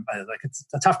decision that like, it's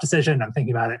a tough decision. I'm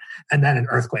thinking about it. And then an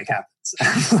earthquake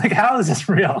happens. Like, how is this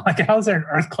real? Like, how is there an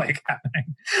earthquake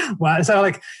happening? Well, so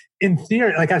like in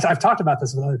theory, like I've talked about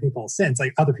this with other people since,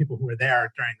 like other people who were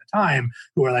there during the time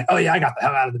who were like, oh yeah, I got the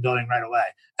hell out of the building right away.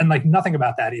 And like nothing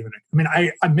about that even. I mean,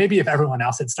 I maybe if everyone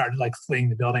else had started like fleeing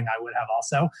the building, I would have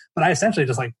also, but I essentially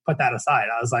just like put that aside.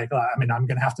 I was like, I'm going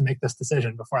to have to make this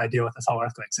decision before I deal with this whole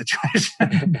earthquake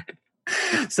situation.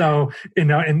 So, in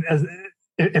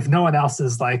if no one else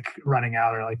is like running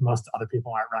out, or like most other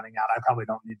people aren't running out, I probably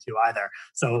don't need to either.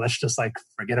 So let's just like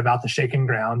forget about the shaking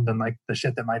ground and like the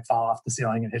shit that might fall off the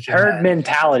ceiling and hit your Herd head.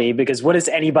 mentality, because what does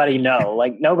anybody know?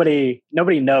 Like nobody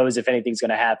knows if anything's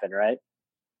going to happen, right?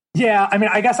 Yeah, I mean,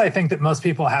 I guess I think that most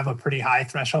people have a pretty high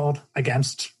threshold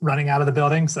against running out of the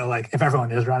building. So, like, if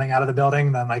everyone is running out of the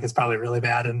building, then like it's probably really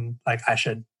bad, and like I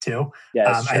should too.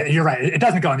 Yeah, you're right. It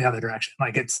doesn't go in the other direction.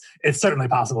 Like, it's certainly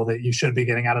possible that you should be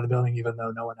getting out of the building, even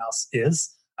though no one else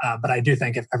is. But I do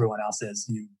think if everyone else is,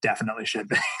 you definitely should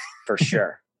be. For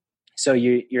sure. So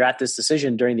you're at this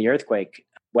decision during the earthquake.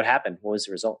 What happened? What was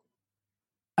the result?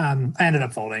 I ended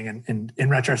up folding, and in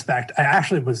retrospect, I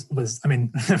actually was. I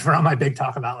mean, for all my big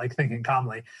talk about like thinking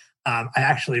calmly, I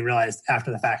actually realized after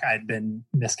the fact I'd been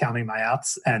miscounting my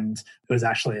outs, and it was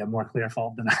actually a more clear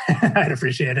fold than I'd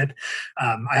appreciated.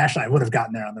 I would have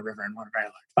gotten there on the river and won a very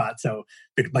large pot. So,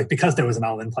 like because there was an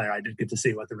all-in player, I did get to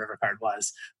see what the river card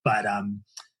was. But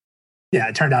yeah,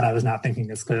 it turned out I was not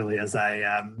thinking as clearly as I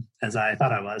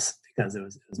thought I was, because it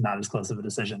was not as close of a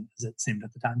decision as it seemed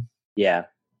at the time. Yeah,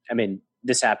 I mean,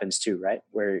 this happens too, right?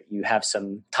 Where you have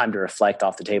some time to reflect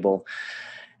off the table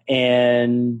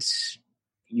and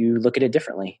you look at it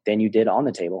differently than you did on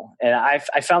the table. And I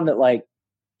found that like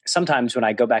sometimes when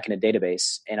I go back in a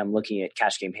database and I'm looking at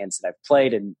cash game hands that I've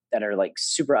played and that are like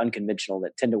super unconventional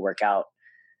that tend to work out,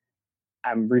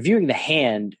 I'm reviewing the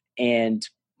hand and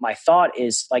my thought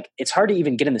is like, it's hard to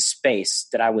even get in the space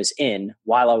that I was in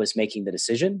while I was making the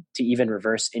decision to even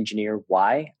reverse engineer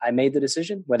why I made the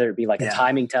decision, whether it be like a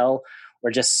timing tell or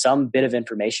just some bit of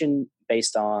information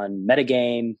based on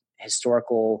metagame,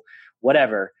 historical,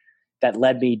 whatever, that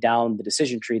led me down the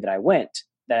decision tree that I went.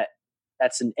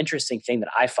 That's an interesting thing that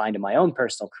I find in my own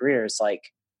personal career. Is like,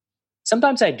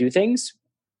 sometimes I do things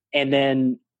and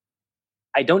then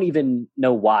I don't even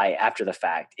know why after the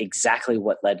fact, exactly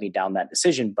what led me down that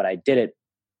decision, but I did it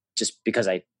just because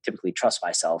I typically trust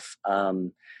myself.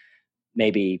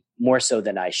 Maybe more so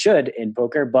than I should in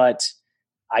poker, but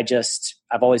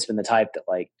I've always been the type that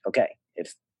like, okay,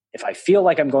 if I feel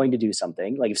like I'm going to do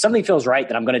something, like if something feels right,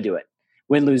 then I'm going to do it.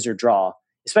 Win, lose, or draw,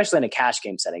 especially in a cash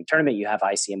game setting. Tournament, you have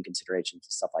ICM considerations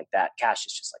and stuff like that. Cash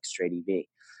is just like straight EV.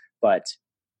 But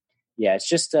yeah, it's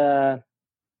just, I've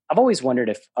always wondered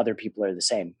if other people are the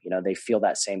same. You know, they feel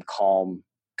that same calm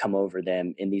come over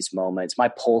them in these moments. My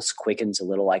pulse quickens a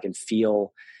little. I can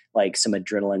feel like some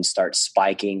adrenaline start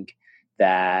spiking,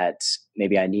 that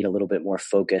maybe I need a little bit more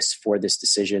focus for this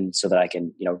decision so that I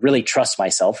can, you know, really trust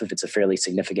myself if it's a fairly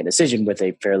significant decision with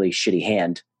a fairly shitty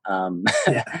hand.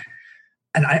 Yeah.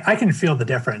 And I can feel the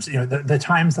difference. You know, the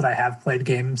times that I have played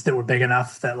games that were big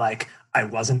enough that like I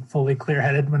wasn't fully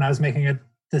clear-headed when I was making a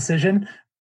decision,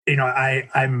 you know,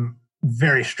 I'm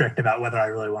very strict about whether I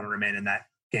really want to remain in that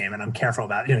game. And I'm careful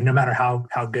about, you know, no matter how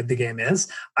good the game is,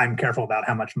 I'm careful about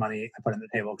how much money I put on the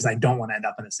table, because I don't want to end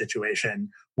up in a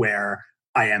situation where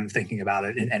I am thinking about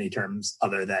it in any terms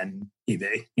other than EV.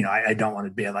 You know, I don't want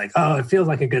to be like, oh, it feels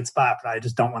like a good spot, but I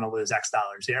just don't want to lose X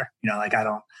dollars here. You know, like I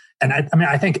don't. And I mean,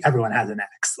 I think everyone has an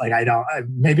X. Like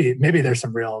maybe there's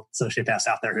some real sociopaths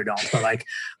out there who don't, but like,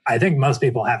 I think most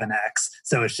people have an X.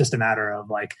 So it's just a matter of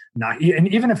like not, and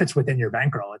even if it's within your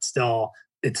bankroll, it's still,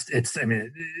 I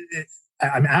mean,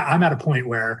 I'm at a point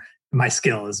where my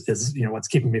skill is, you know, what's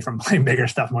keeping me from playing bigger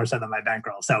stuff more so than my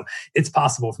bankroll. So it's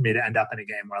possible for me to end up in a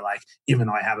game where like, even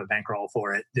though I have a bankroll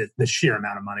for it, the sheer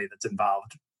amount of money that's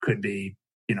involved could be,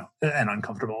 you know, an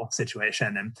uncomfortable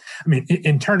situation. And I mean,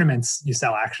 in tournaments, you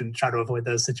sell action, try to avoid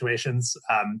those situations.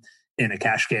 In a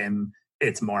cash game,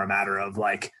 it's more a matter of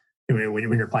like, when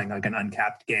you're playing like an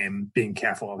uncapped game, being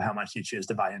careful of how much you choose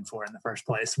to buy in for in the first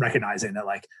place, recognizing that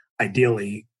like,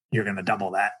 ideally, you're going to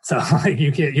double that. So like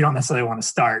you don't necessarily want to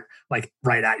start like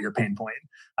right at your pain point,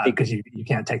 because you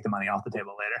can't take the money off the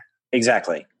table later.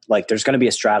 Exactly. Like there's going to be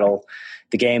a straddle.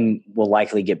 The game will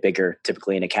likely get bigger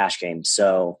typically in a cash game.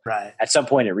 So at some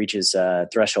point it reaches a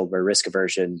threshold where risk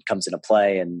aversion comes into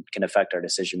play and can affect our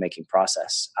decision-making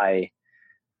process.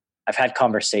 I've had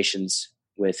conversations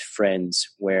with friends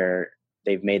where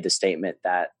they've made the statement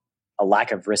that a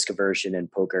lack of risk aversion in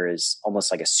poker is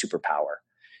almost like a superpower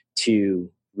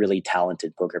to really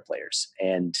talented poker players.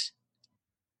 And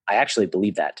I actually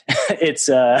believe that. It's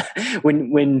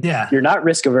when you're not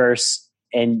risk averse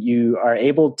and you are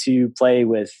able to play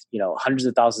with, you know, hundreds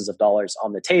of thousands of dollars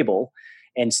on the table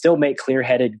and still make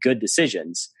clear-headed good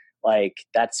decisions, like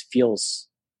that feels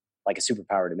like a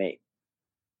superpower to me.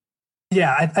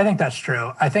 Yeah, I think that's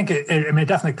true. I think it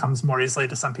definitely comes more easily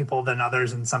to some people than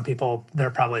others. And some people,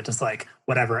 they're probably just like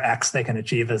whatever X they can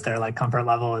achieve as their like comfort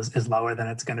level is lower than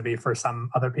it's going to be for some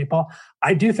other people.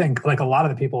 I do think like a lot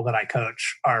of the people that I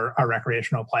coach are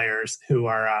recreational players who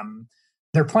are,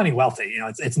 they're plenty wealthy. You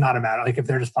know, it's not a matter like if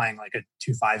they're just playing like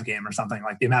a 2-5 game or something,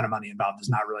 like the amount of money involved is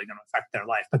not really going to affect their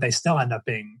life, but they still end up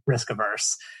being risk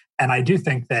averse. And I do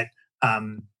think that,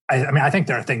 I think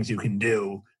there are things you can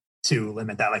do to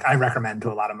limit that. Like I recommend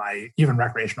to a lot of my even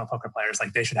recreational poker players,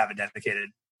 like they should have a dedicated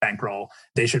bankroll.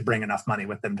 They should bring enough money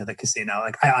with them to the casino.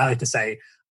 Like I like to say,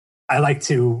 I like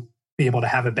to be able to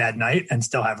have a bad night and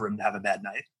still have room to have a bad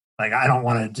night. Like I don't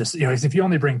want to just, you know, if you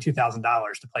only bring $2,000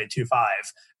 to play 2-5,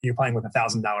 you're playing with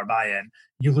 $1,000 buy-in,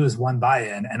 you lose one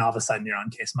buy-in and all of a sudden you're on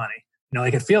case money. You know,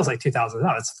 like it feels like $2,000.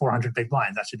 No, it's 400 big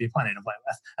blinds. That should be plenty to play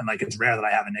with. And like it's rare that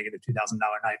I have a negative $2,000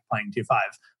 night playing 2-5.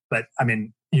 But I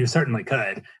mean, you certainly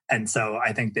could. And so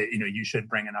I think that, you know, you should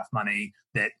bring enough money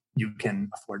that you can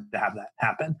afford to have that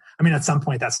happen. I mean, at some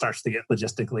point that starts to get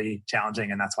logistically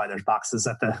challenging, and that's why there's boxes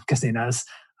at the casinos.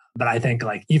 But I think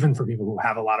like even for people who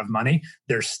have a lot of money,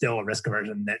 there's still a risk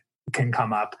aversion that can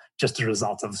come up just as a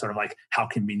result of sort of like how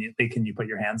conveniently can you put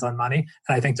your hands on money.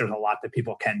 And I think there's a lot that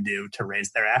people can do to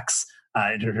raise their X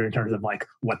in terms of like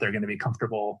what they're going to be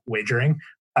comfortable wagering.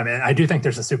 I mean, I do think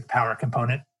there's a superpower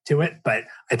component to it, but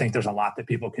I think there's a lot that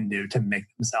people can do to make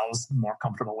themselves more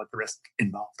comfortable with the risk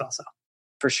involved also.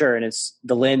 For sure. And it's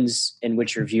the lens in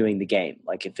which you're viewing the game.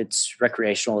 Like if it's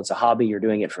recreational, it's a hobby, you're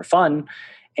doing it for fun,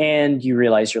 and you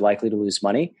realize you're likely to lose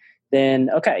money, then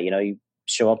okay, you know, you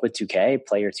show up with 2K,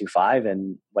 play your 2-5,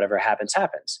 and whatever happens,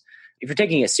 happens. If you're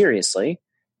taking it seriously,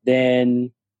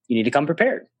 then you need to come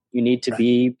prepared. You need to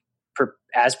be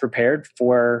as prepared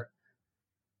for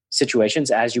situations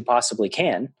as you possibly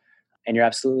can. And you're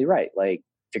absolutely right. Like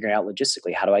figuring out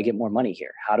logistically, how do I get more money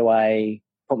here? How do I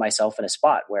put myself in a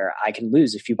spot where I can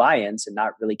lose a few buy-ins and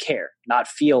not really care, not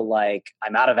feel like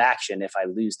I'm out of action if I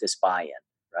lose this buy-in,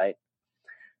 right?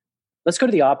 Let's go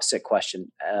to the opposite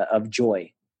question of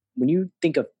joy. When you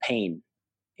think of pain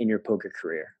in your poker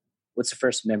career, what's the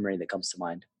first memory that comes to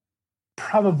mind?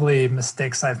 Probably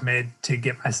mistakes I've made to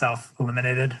get myself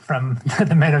eliminated from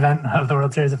the main event of the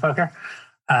World Series of Poker.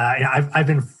 I've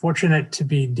been fortunate to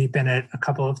be deep in it a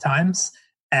couple of times,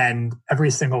 and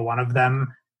every single one of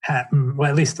them, at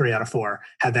least 3 out of 4,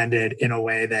 have ended in a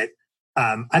way that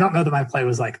I don't know that my play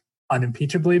was like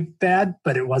unimpeachably bad,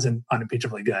 but it wasn't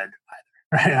unimpeachably good either.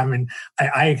 Right? I mean,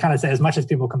 I kind of say as much as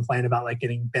people complain about like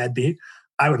getting bad beat,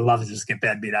 I would love to just get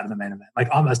bad beat out of the main event. Like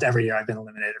almost every year I've been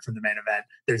eliminated from the main event,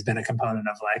 there's been a component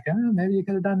of like, maybe you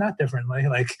could have done that differently.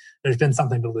 Like there's been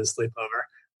something to lose sleep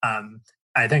over.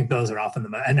 I think those are often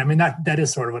and I mean, that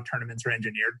is sort of what tournaments are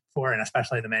engineered for. And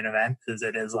especially the main event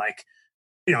it is like,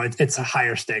 you know, it's a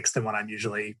higher stakes than what I'm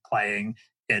usually playing.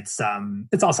 It's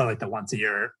also like the once a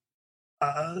year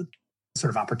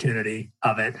sort of opportunity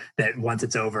of it that once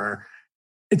it's over,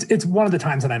 it's one of the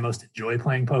times that I most enjoy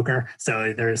playing poker.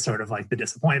 So there is sort of like the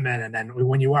disappointment. And then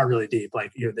when you are really deep,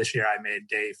 like this year I made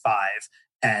day 5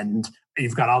 and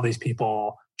you've got all these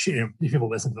people, people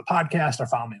listen to the podcast or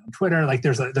follow me on Twitter. Like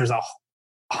there's a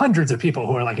hundreds of people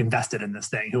who are like invested in this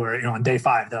thing who are, you know, on day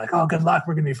 5, they're like, oh, good luck.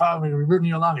 We're going to be following, we're rooting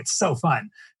you along. It's so fun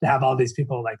to have all these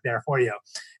people like there for you.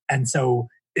 And so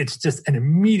it's just an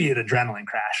immediate adrenaline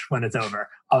crash when it's over.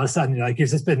 All of a sudden, you're like,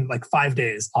 it's just been like 5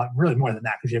 days, really more than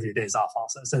that because you have your days off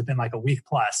also. So it's been like a week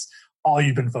plus. All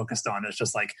you've been focused on is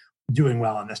just like doing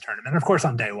well in this tournament. And of course,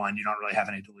 on day 1, you don't really have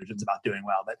any delusions about doing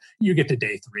well, but you get to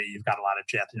day 3, you've got a lot of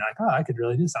chips. And you're like, oh, I could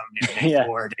really do something. Day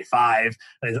 4, day 5,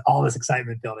 there's all this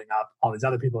excitement building up, all these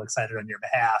other people excited on your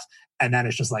behalf. And then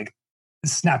it's just like,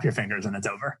 snap your fingers and it's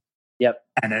over. Yep.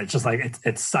 And it's just like,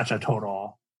 it's such a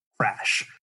total crash.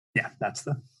 Yeah, that's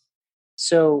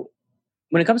So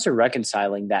when it comes to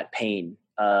reconciling that pain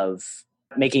of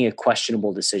making a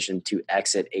questionable decision to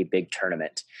exit a big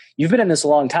tournament, you've been in this a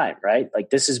long time, right? Like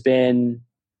this has been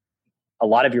a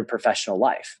lot of your professional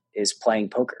life is playing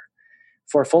poker.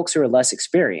 For folks who are less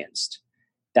experienced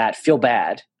that feel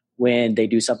bad when they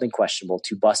do something questionable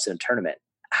to bust in a tournament,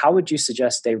 how would you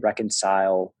suggest they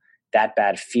reconcile that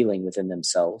bad feeling within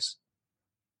themselves?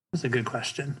 That's a good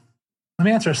question. Let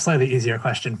me answer a slightly easier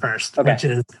question first, okay. Which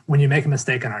is when you make a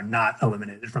mistake and are not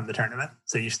eliminated from the tournament.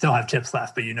 So you still have chips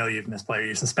left, but you know you've misplayed, or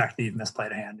you suspect that you've misplayed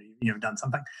a hand, or you've done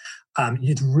something.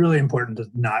 It's really important to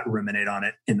not ruminate on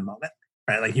it in the moment,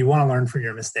 right? Like you want to learn from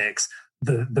your mistakes.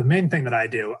 The main thing that I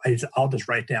do, I'll just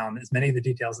write down as many of the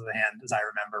details of the hand as I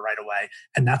remember right away.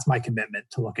 And that's my commitment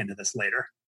to look into this later.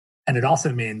 And it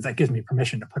also means that gives me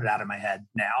permission to put it out of my head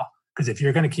now. Because if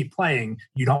you're going to keep playing,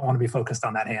 you don't want to be focused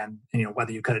on that hand,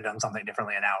 whether you could have done something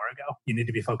differently an hour ago. You need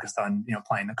to be focused on,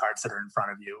 playing the cards that are in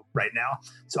front of you right now.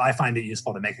 So I find it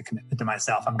useful to make a commitment to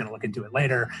myself. I'm going to look into it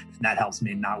later, and that helps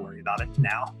me not worry about it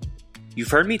now.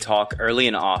 You've heard me talk early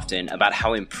and often about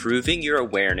how improving your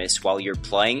awareness while you're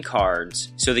playing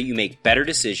cards so that you make better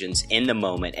decisions in the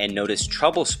moment and notice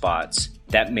trouble spots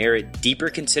that merit deeper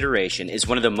consideration is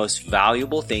one of the most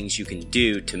valuable things you can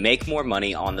do to make more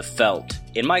money on the felt.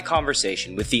 In my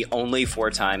conversation with the only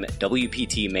 4-time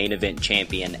WPT main event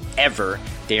champion ever,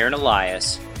 Darren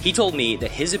Elias, he told me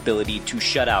that his ability to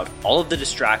shut out all of the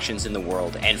distractions in the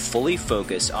world and fully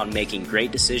focus on making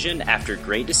great decision after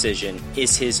great decision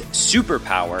is his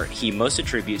superpower he most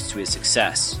attributes to his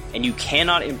success. And you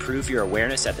cannot improve your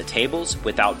awareness at the tables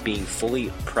without being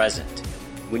fully present.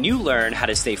 When you learn how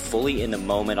to stay fully in the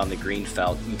moment on the green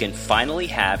felt, you can finally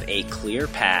have a clear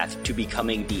path to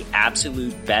becoming the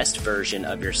absolute best version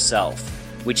of yourself,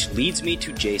 which leads me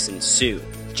to Jason Su.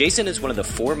 Jason is one of the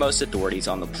foremost authorities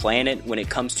on the planet when it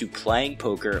comes to playing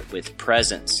poker with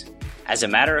presence. As a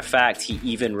matter of fact, he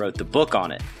even wrote the book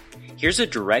on it. Here's a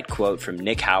direct quote from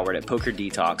Nick Howard at Poker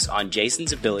Detox on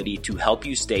Jason's ability to help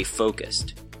you stay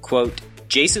focused. Quote,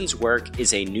 "Jason's work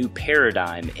is a new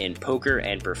paradigm in poker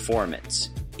and performance."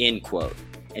 End quote.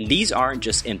 And these aren't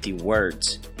just empty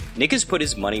words. Nick has put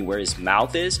his money where his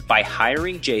mouth is by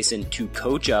hiring Jason to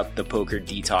coach up the Poker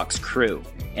Detox crew.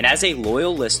 And as a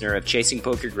loyal listener of Chasing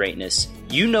Poker Greatness,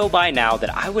 you know by now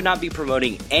that I would not be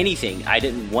promoting anything I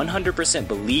didn't 100%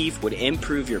 believe would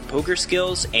improve your poker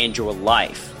skills and your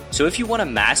life. So if you want to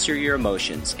master your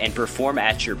emotions and perform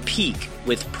at your peak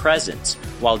with presence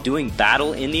while doing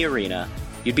battle in the arena,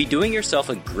 you'd be doing yourself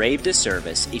a grave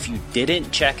disservice if you didn't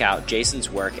check out Jason's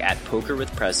work at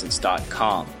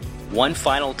pokerwithpresence.com. One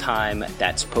final time,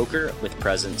 that's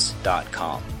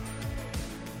pokerwithpresence.com.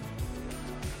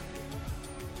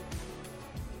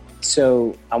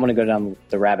 So I want to go down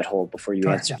the rabbit hole before you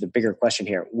answer the bigger question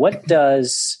here. What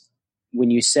does,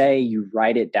 when you say you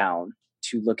write it down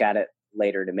to look at it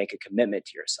later to make a commitment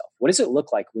to yourself, what does it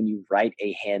look like when you write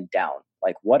a hand down?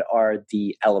 Like, what are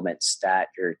the elements that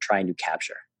you're trying to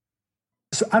capture?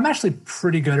 So I'm actually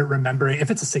pretty good at remembering if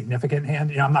it's a significant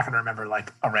hand. I'm not going to remember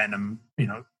like a random,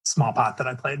 small pot that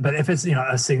I played. But if it's,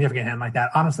 a significant hand like that,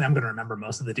 honestly, I'm going to remember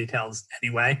most of the details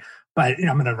anyway. But,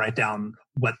 I'm going to write down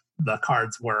what the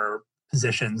cards were,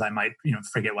 positions. I might,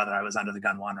 forget whether I was under the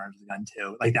gun 1 or under the gun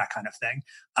 2, like that kind of thing.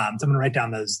 So I'm going to write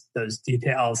down those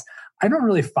details. I don't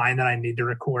really find that I need to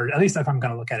record, at least if I'm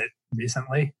going to look at it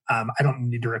recently. I don't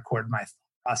need to record my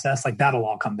process. Like that'll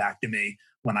all come back to me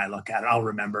when I look at it. I'll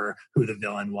remember who the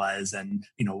villain was, and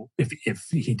if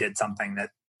he did something that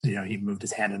he moved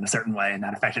his hand in a certain way and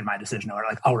that affected my decision, or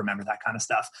like I'll remember that kind of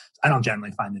stuff. I don't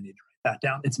generally find the need to write that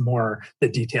down. It's more the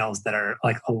details that are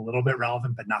like a little bit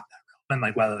relevant, but not that relevant.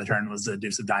 Like whether the turn was the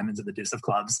deuce of diamonds or the deuce of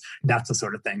clubs. That's the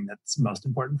sort of thing that's most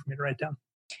important for me to write down.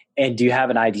 And do you have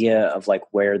an idea of like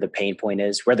where the pain point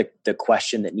is, where the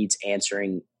question that needs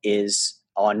answering is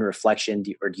on reflection,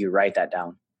 or do you write that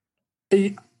down?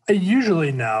 I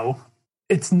usually know.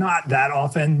 It's not that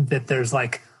often that there's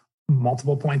like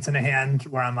multiple points in a hand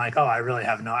where I'm like, oh, I really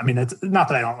have no. I mean, it's not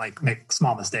that I don't like make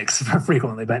small mistakes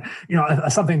frequently, but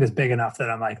something that's big enough that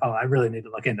I'm like, oh, I really need to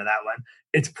look into that one.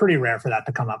 It's pretty rare for that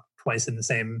to come up twice in the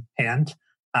same hand.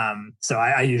 So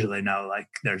I usually know like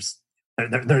there's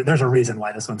a reason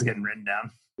why this one's getting written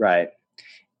down. Right.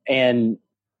 And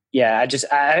yeah,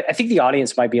 I think the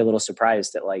audience might be a little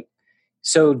surprised that like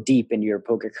so deep into your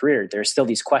poker career, there's still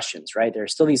these questions, right? There are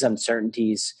still these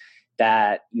uncertainties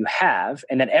that you have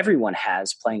and that everyone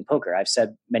has playing poker. I've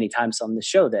said many times on the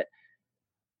show that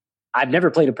I've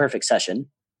never played a perfect session.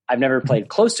 I've never played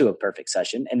close to a perfect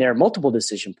session. And there are multiple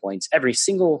decision points every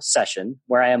single session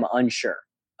where I am unsure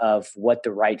of what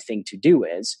the right thing to do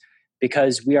is,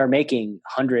 because we are making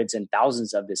hundreds and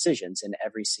thousands of decisions in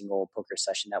every single poker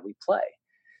session that we play.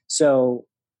 So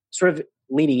sort of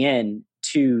leaning in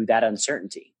to that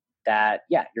uncertainty that,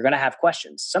 yeah, you're going to have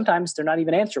questions. Sometimes they're not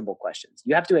even answerable questions.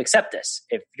 You have to accept this.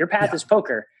 If your path is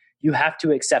poker, you have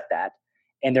to accept that.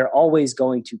 And they're always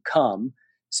going to come.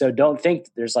 So don't think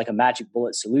there's like a magic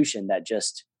bullet solution that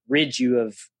just rids you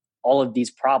of all of these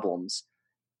problems,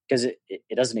 because it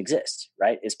doesn't exist,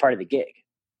 right? It's part of the gig.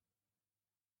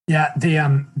 Yeah,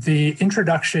 the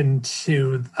introduction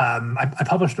to I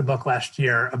published a book last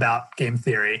year about game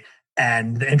theory,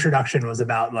 and the introduction was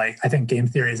about like, I think game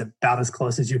theory is about as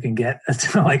close as you can get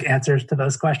to like answers to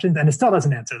those questions, and it still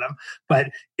doesn't answer them, but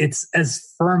it's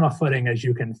as firm a footing as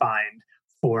you can find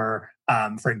for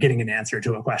getting an answer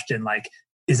to a question like,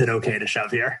 is it okay to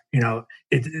shove here?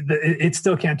 It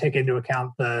still can't take into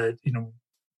account the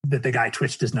that the guy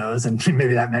twitched his nose and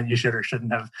maybe that meant you should or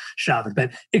shouldn't have shoved,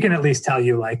 but it can at least tell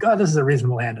you like, oh, this is a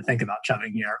reasonable hand to think about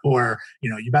shoving here. Or,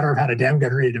 you better have had a damn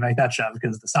good read to make that shove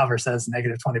because the solver says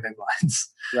 -20 big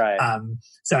blinds. Right.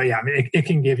 So yeah, I mean, it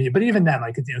can give you, but even then,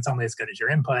 like, it's only as good as your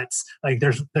inputs. Like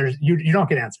you don't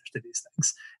get answers to these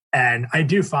things. And I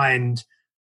do find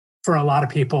for a lot of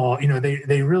people,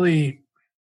 they really,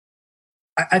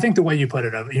 I think the way you put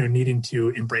it, of needing to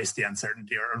embrace the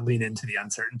uncertainty or lean into the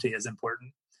uncertainty is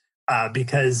important,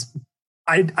 because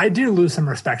I do lose some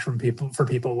respect for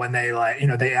people when they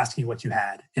they ask you what you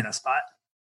had in a spot,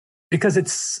 because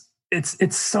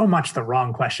it's so much the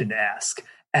wrong question to ask,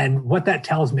 and what that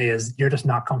tells me is you're just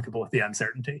not comfortable with the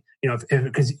uncertainty,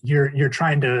 because you're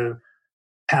trying to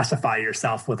pacify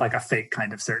yourself with like a fake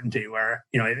kind of certainty where,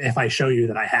 if I show you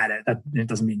that I had it, that it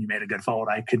doesn't mean you made a good fold.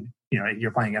 I could,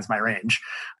 you're playing against my range.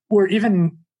 Or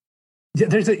even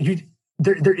there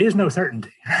is no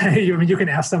certainty. Right? I mean, you can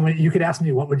ask someone, you could ask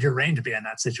me, what would your range be in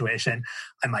that situation?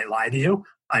 I might lie to you.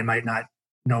 I might not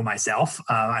know myself.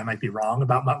 I might be wrong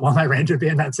about what my range would be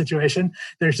in that situation.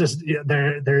 There's just,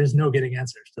 there is no getting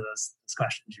answers to those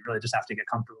questions. You really just have to get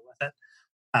comfortable with it.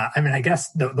 I mean, I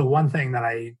guess the one thing that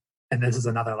and this is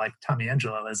another like Tommy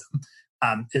Angeloism,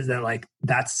 is that like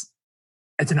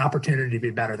it's an opportunity to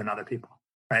be better than other people,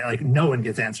 right? Like no one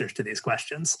gets answers to these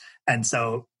questions. And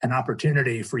so an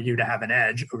opportunity for you to have an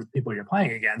edge over the people you're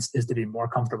playing against is to be more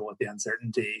comfortable with the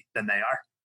uncertainty than they are.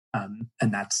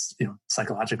 And that's,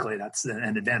 psychologically, that's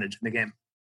an advantage in the game.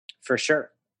 For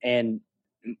sure. And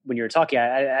when you were talking,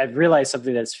 I realized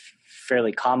something that's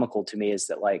fairly comical to me is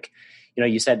that like,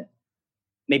 you said,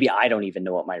 maybe I don't even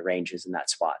know what my range is in that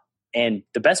spot. And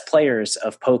the best players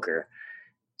of poker,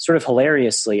 sort of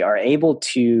hilariously, are able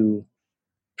to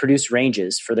produce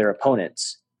ranges for their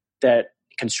opponents that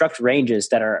construct ranges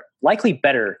that are likely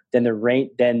better than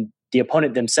the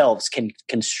opponent themselves can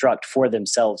construct for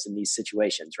themselves in these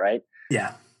situations, right?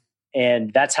 Yeah.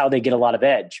 And that's how they get a lot of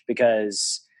edge,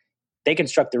 because they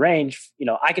construct the range.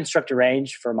 I construct a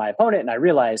range for my opponent and I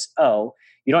realize, oh,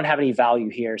 you don't have any value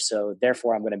here, so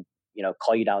therefore I'm going to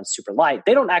call you down super light.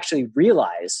 They don't actually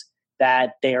realize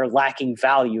that they are lacking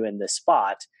value in this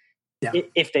spot. Yeah.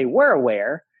 If they were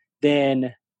aware,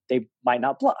 then they might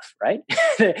not bluff, right?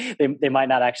 they might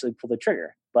not actually pull the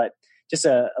trigger. But just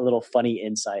a little funny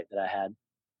insight that I had.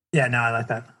 Yeah, no, I like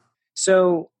that.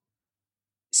 So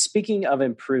speaking of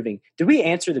improving, did we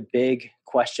answer the big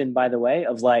question, by the way,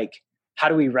 of like, how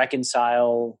do we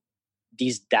reconcile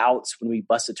these doubts when we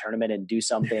bust a tournament and do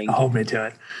something? Hold me to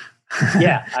it.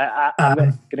 Yeah, I'm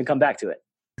going to come back to it.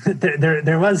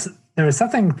 There was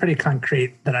something pretty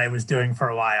concrete that I was doing for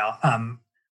a while.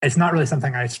 It's not really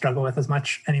something I struggle with as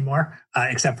much anymore,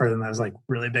 except for those like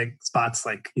really big spots,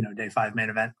 like, day 5 main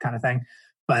event kind of thing.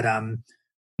 But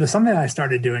there's something that I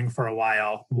started doing for a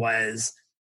while was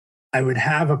I would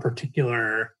have a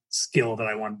particular skill that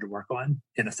I wanted to work on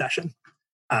in a session.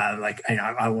 Like,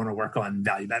 I want to work on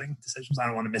value betting decisions. I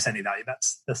don't want to miss any value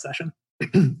bets this session.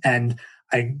 And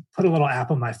I put a little app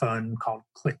on my phone called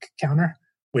Click Counter,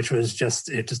 which was just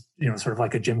sort of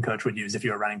like a gym coach would use if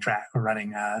you were running track or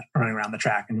running around the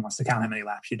track and he wants to count how many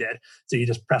laps you did. So you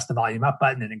just press the volume up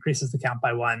button, it increases the count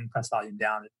by 1, press volume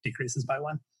down, it decreases by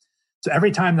 1. So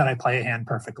every time that I play a hand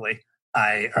perfectly,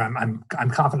 I'm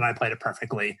confident I played it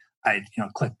perfectly. I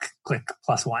click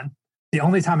 +1. The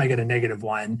only time I get a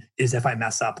 -1 is if I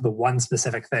mess up the one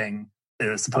specific thing that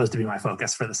was supposed to be my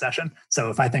focus for the session. So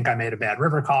if I think I made a bad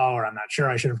river call, or I'm not sure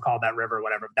I should have called that river,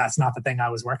 whatever, that's not the thing I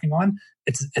was working on.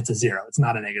 It's a 0. It's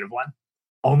not a -1.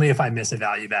 Only if I miss a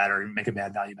value bet or make a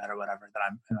bad value bet or whatever that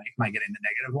am I getting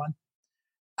the -1.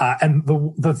 And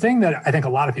the thing that I think a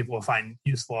lot of people will find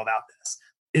useful about this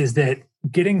is that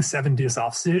getting 7 deuce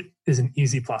offsuit is an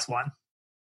easy +1.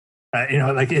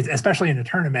 Especially in a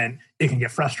tournament, it can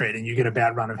get frustrating. You get a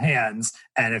bad run of hands,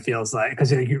 and it feels like,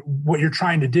 because what you're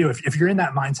trying to do, if you're in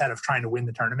that mindset of trying to win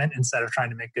the tournament instead of trying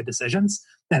to make good decisions,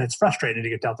 then it's frustrating to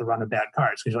get dealt a run of bad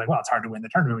cards, because you're like, well, it's hard to win the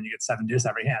tournament when you get 7 deuce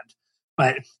every hand.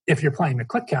 But if you're playing the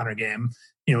click counter game,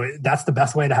 that's the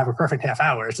best way to have a perfect half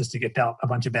hour, is just to get dealt a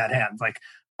bunch of bad hands. Like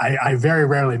I very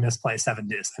rarely misplay 7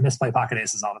 deuce. I misplay pocket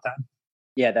aces all the time.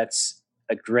 Yeah, that's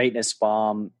a greatness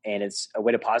bomb, and it's a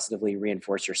way to positively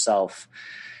reinforce yourself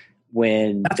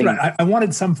when that's right. I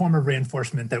wanted some form of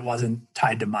reinforcement that wasn't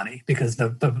tied to money, because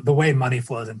the way money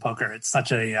flows in poker, it's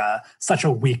such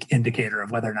a weak indicator of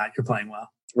whether or not you're playing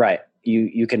well. Right.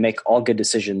 You can make all good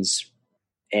decisions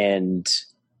and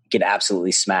get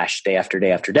absolutely smashed day after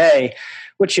day after day,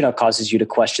 which causes you to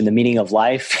question the meaning of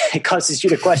life. It causes you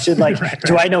to question right.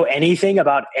 Do I know anything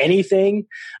about anything?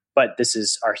 But this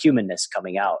is our humanness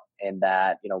coming out, and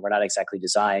that we're not exactly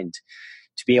designed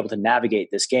to be able to navigate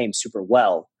this game super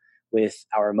well with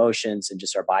our emotions and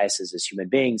just our biases as human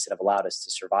beings that have allowed us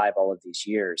to survive all of these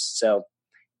years. So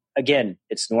again,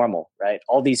 it's normal, right?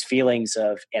 All these feelings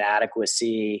of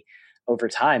inadequacy over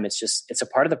time, it's a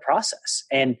part of the process.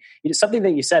 And something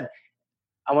that you said,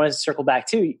 I want to circle back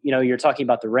to, you're talking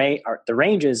about the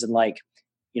ranges and like,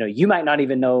 you might not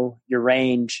even know your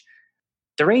range.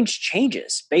 The range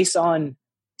changes based on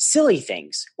silly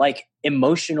things like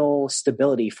emotional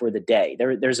stability for the day.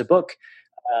 There's a book,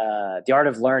 The Art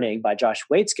of Learning by Josh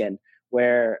Waitzkin,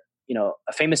 where,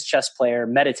 a famous chess player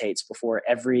meditates before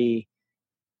every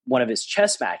one of his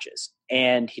chess matches.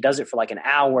 And he does it for like an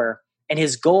hour. And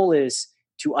his goal is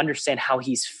to understand how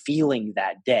he's feeling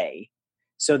that day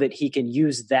so that he can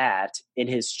use that in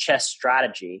his chess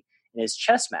strategy, in his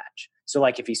chess match. So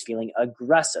like if he's feeling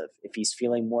aggressive, if he's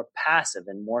feeling more passive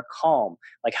and more calm,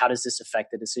 like how does this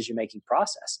affect the decision-making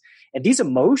process? And these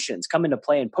emotions come into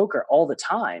play in poker all the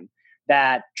time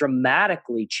that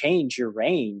dramatically change your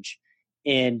range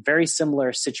in very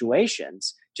similar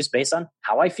situations just based on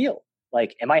how I feel.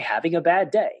 Like, am I having a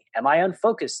bad day? Am I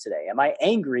unfocused today? Am I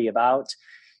angry about,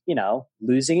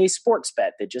 losing a sports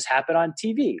bet that just happened on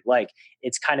TV? Like,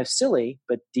 it's kind of silly,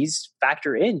 but these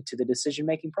factor into the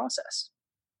decision-making process.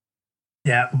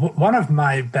 Yeah, one of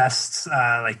my best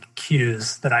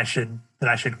cues that I should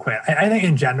quit. I think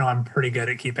in general I'm pretty good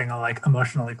at keeping a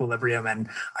emotional equilibrium, and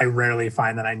I rarely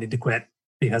find that I need to quit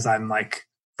because I'm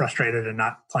frustrated and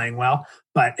not playing well.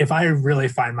 But if I really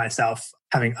find myself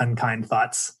having unkind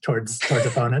thoughts towards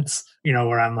opponents,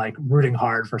 where I'm rooting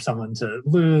hard for someone to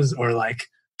lose or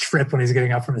trip when he's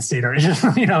getting up from his seat or just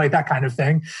that kind of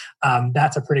thing,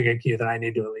 that's a pretty good cue that I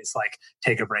need to at least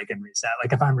take a break and reset.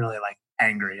 If I'm really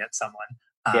angry at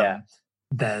someone,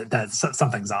 that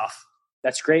something's off.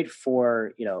 That's great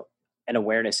for an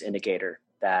awareness indicator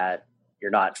that you're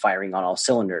not firing on all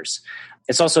cylinders.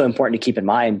 It's also important to keep in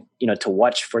mind, to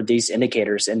watch for these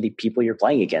indicators in the people you're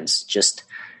playing against, just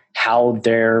how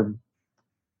they're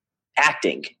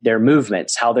acting, their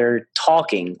movements, how they're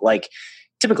talking.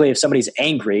 Typically if somebody's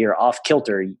angry or off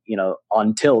kilter,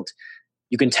 on tilt,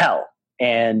 you can tell,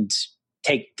 and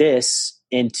take this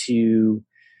into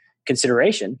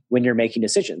consideration when you're making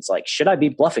decisions. Should I be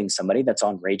bluffing somebody that's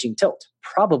on raging tilt?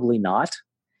 Probably not.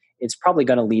 It's probably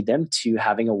going to lead them to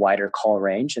having a wider call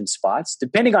range and spots,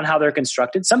 depending on how they're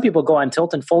constructed. Some people go on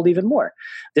tilt and fold even more.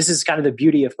 This is kind of the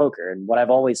beauty of poker. And what I've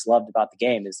always loved about the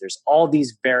game is there's all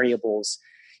these variables.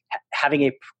 Having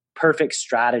a perfect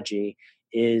strategy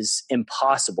is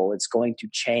impossible. It's going to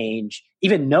change.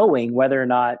 Even knowing whether or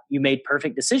not you made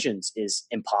perfect decisions is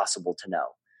impossible to know.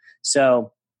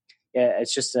 So yeah,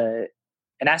 it's just an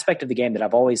aspect of the game that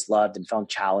I've always loved and found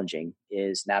challenging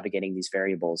is navigating these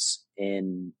variables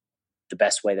in the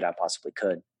best way that I possibly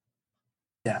could.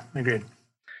 Yeah, agreed.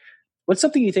 What's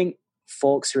something you think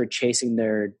folks who are chasing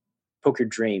their poker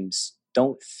dreams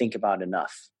don't think about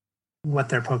enough? What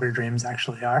their poker dreams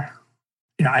actually are.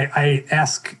 I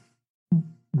ask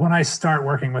when I start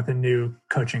working with a new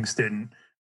coaching student,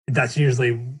 that's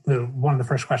usually one of the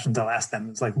first questions I'll ask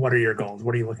them is what are your goals?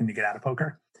 What are you looking to get out of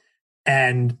poker?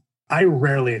 And I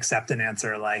rarely accept an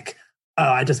answer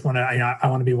I just want to, I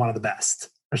want to be one of the best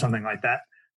or something like that.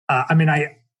 I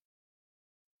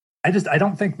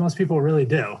don't think most people really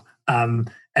do. And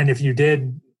if you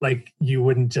did, you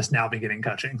wouldn't just now be getting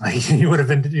coaching. You would have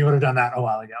done that a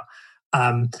while ago.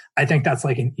 I think that's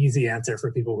an easy answer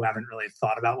for people who haven't really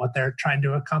thought about what they're trying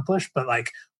to accomplish. But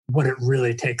what it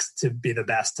really takes to be the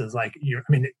best is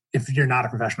if you're not a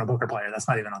professional poker player, that's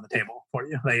not even on the table for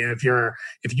you.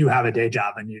 If you have a day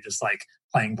job and you just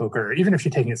playing poker, even if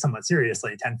you're taking it somewhat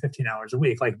seriously, 10, 15 hours a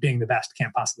week, being the best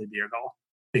can't possibly be your goal,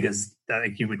 because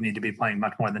you would need to be playing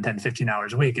much more than 10, 15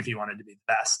 hours a week if you wanted to be the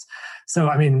best. So,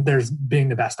 there's being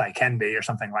the best I can be or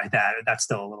something like that. That's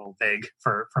still a little vague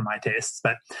for my tastes,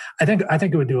 but I think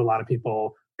it would do a lot of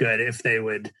people good if they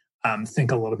would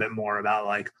think a little bit more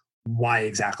about why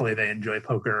exactly they enjoy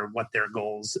poker, what their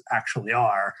goals actually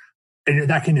are. And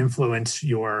that can influence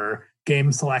your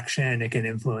game selection. It can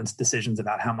influence decisions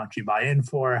about how much you buy in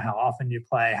for, how often you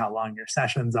play, how long your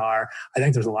sessions are. I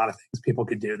think there's a lot of things people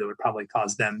could do that would probably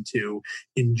cause them to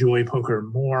enjoy poker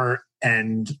more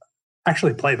and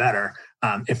actually play better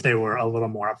if they were a little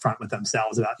more upfront with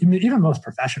themselves about, even most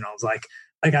professionals.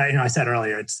 I said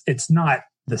earlier, it's not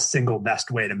the single best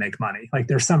way to make money.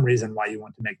 There's some reason why you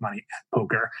want to make money at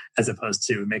poker as opposed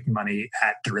to making money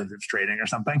at derivatives trading or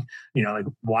something.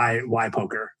 Why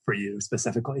poker for you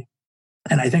specifically?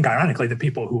 And I think ironically, the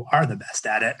people who are the best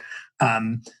at it,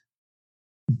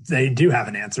 they do have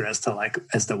an answer as to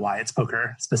why it's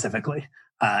poker specifically.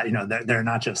 They're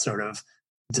not just sort of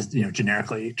just,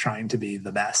 generically trying to be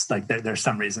the best. Like there's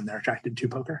some reason they're attracted to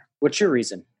poker. What's your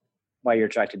reason why you're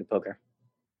attracted to poker?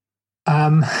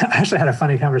 I actually had a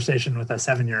funny conversation with a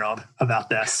 7-year-old about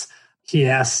this. He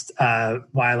asked why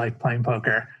I like playing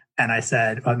poker. And I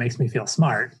said, well, it makes me feel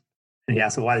smart. And he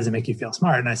asked, well, why does it make you feel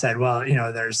smart? And I said, well,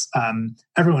 there's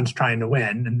everyone's trying to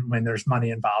win. And when there's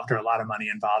money involved or a lot of money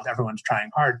involved, everyone's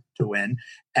trying hard to win.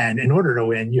 And in order to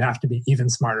win, you have to be even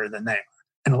smarter than they are.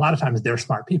 And a lot of times they're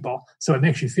smart people. So it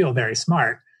makes you feel very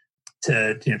smart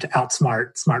to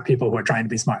outsmart smart people who are trying to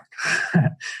be smart.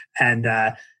 And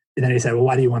then he said, well,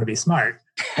 why do you want to be smart?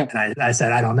 And I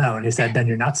said, I don't know. And he said, then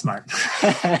you're not smart.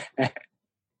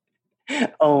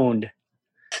 Owned.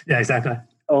 Yeah, exactly.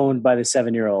 Owned by the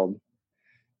 7-year-old.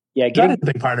 Yeah, that is a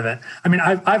big part of it. I mean,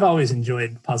 I've always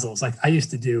enjoyed puzzles. Like I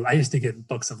used to get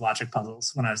books of logic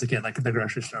puzzles when I was a kid. Like the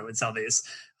grocery store would sell these,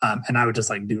 and I would just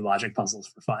like do logic puzzles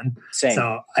for fun. Same.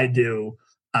 So I do,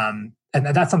 and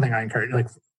that's something I encourage. Like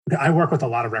I work with a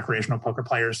lot of recreational poker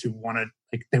players who want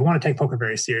to take poker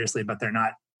very seriously, but they're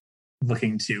not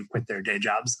looking to quit their day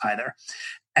jobs either.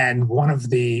 And one of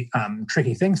the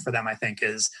tricky things for them, I think,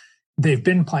 is they've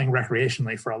been playing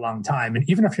recreationally for a long time. And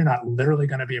even if you're not literally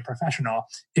going to be a professional,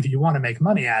 if you want to make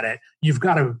money at it, you've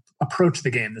got to approach the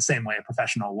game the same way a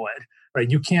professional would, right?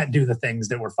 You can't do the things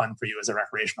that were fun for you as a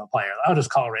recreational player. I'll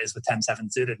just call a raise with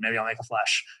 10-7 suited. Maybe I'll make a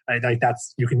flush, right? Like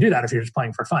you can do that if you're just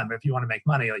playing for fun. But if you want to make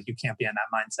money, like you can't be in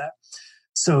that mindset.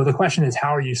 So the question is,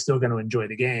 how are you still going to enjoy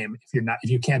the game if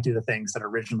you can't do the things that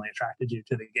originally attracted you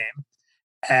to the game?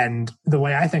 And the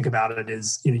way I think about it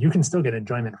is, you can still get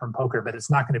enjoyment from poker, but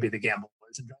it's not going to be the gambler's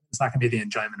enjoyment. It's not going to be the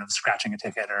enjoyment of scratching a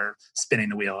ticket or spinning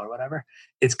the wheel or whatever.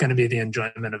 It's going to be the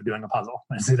enjoyment of doing a puzzle.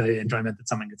 It's the enjoyment that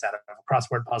someone gets out of a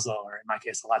crossword puzzle, or in my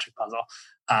case, a logic puzzle,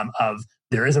 of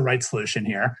there is a right solution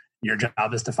here. Your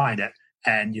job is to find it.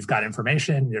 And you've got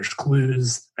information, there's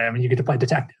clues. I mean, you get to play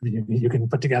detective. You can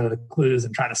put together the clues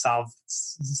and try to solve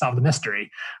the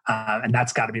mystery. And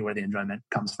that's got to be where the enjoyment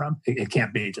comes from. It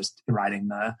can't be just riding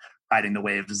the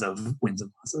waves of wins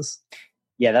and losses.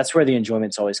 Yeah, that's where the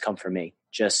enjoyment's always come for me.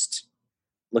 Just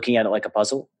looking at it like a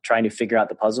puzzle, trying to figure out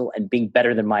the puzzle and being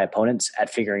better than my opponents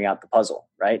at figuring out the puzzle,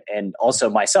 right? And also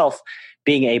myself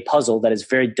being a puzzle that is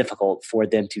very difficult for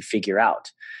them to figure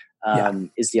out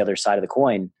is the other side of the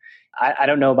coin. I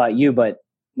don't know about you, but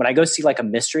when I go see like a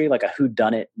mystery, like a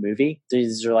whodunit movie,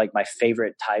 these are like my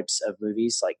favorite types of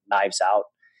movies. Like Knives Out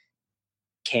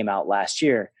came out last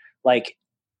year. Like,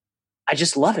 I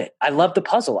just love it. I love the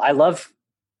puzzle. I love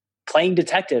playing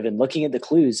detective and looking at the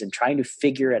clues and trying to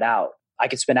figure it out. I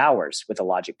could spend hours with a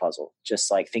logic puzzle, just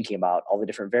like thinking about all the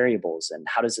different variables and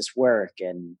how does this work.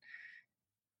 And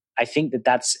I think that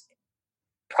that's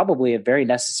probably a very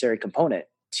necessary component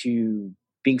to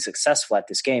being successful at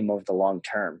this game over the long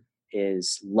term,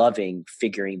 is loving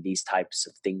figuring these types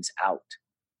of things out.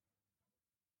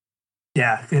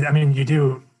 Yeah. I mean,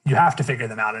 you have to figure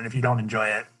them out. And if you don't enjoy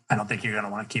it, I don't think you're going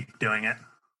to want to keep doing it.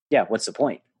 Yeah. What's the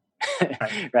point?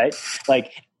 Right.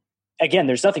 Like, again,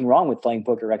 there's nothing wrong with playing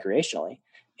poker recreationally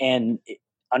and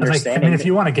understanding. I mean, if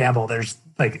you want to gamble, there's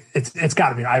like, it's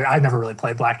gotta be, I never really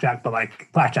played blackjack, but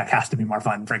like blackjack has to be more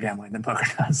fun for gambling than poker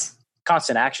does.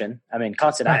 Constant action. I mean,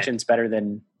 constant action is better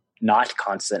than not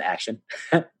constant action.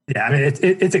 Yeah, I mean,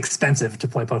 it's expensive to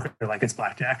play poker like it's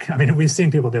blackjack. I mean, we've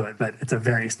seen people do it, but it's a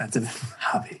very expensive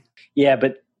hobby. Yeah,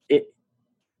 but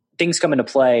things come into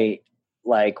play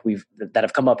like that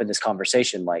have come up in this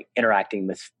conversation, like interacting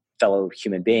with fellow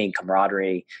human being,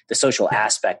 camaraderie, the social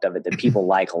aspect of it that people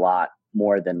like a lot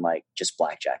more than like just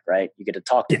blackjack, right? You get to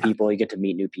talk to people, you get to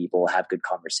meet new people, have good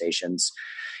conversations.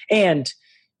 And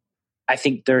I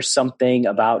think there's something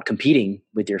about competing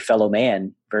with your fellow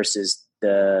man versus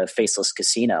the faceless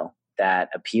casino that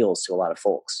appeals to a lot of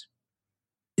folks.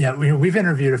 Yeah, we've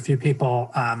interviewed a few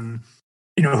people,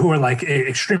 who are like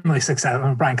extremely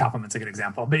successful. Brian Koppelman's a good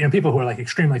example, but people who are like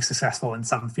extremely successful in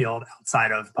some field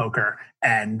outside of poker.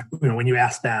 And when you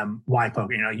ask them why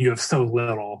poker, you have so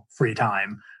little free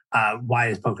time. Why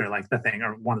is poker like the thing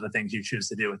or one of the things you choose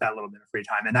to do with that little bit of free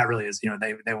time? And that really is,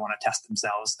 they want to test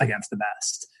themselves against the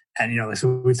best. And,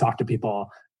 so we've talked to people,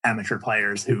 amateur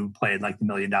players who played like the $1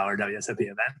 million WSOP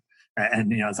event. Right?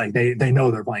 And, it's like they know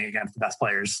they're playing against the best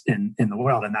players in the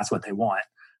world, and that's what they want.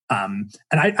 And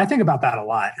I think about that a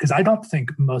lot because I don't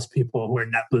think most people who are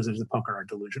net losers of poker are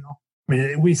delusional. I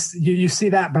mean, you see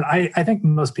that, but I think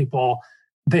most people,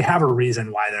 they have a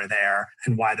reason why they're there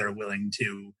and why they're willing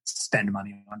to spend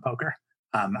money on poker.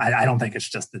 I don't think it's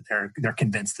just that they're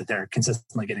convinced that they're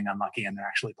consistently getting unlucky and they're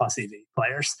actually plus EV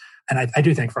players. And I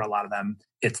do think for a lot of them,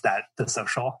 it's the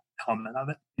social element of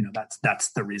it.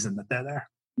 That's the reason that they're there.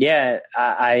 Yeah,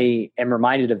 I am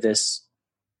reminded of this.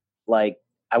 Like,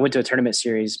 I went to a tournament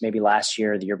series maybe last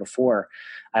year or the year before.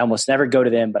 I almost never go to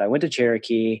them, but I went to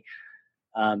Cherokee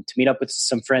to meet up with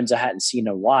some friends I hadn't seen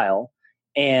in a while.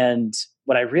 And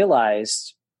what I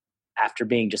realized after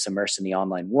being just immersed in the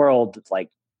online world, like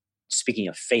speaking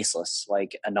of faceless,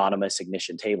 like anonymous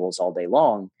ignition tables all day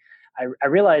long, I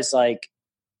realized like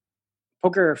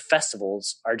poker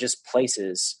festivals are just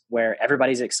places where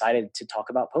everybody's excited to talk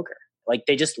about poker. Like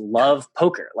they just love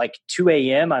poker. Like 2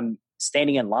 a.m. I'm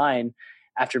standing in line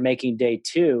after making day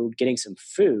 2, getting some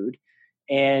food,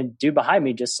 and dude behind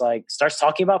me just like starts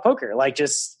talking about poker. Like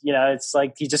just, it's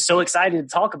like he's just so excited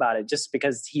to talk about it just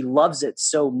because he loves it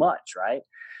so much. Right.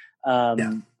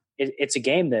 It's a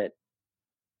game that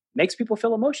makes people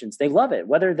feel emotions. They love it,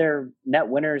 whether they're net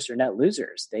winners or net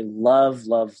losers. They love,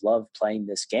 love, love playing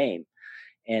this game.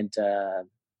 And,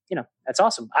 that's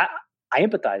awesome. I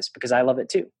empathize because I love it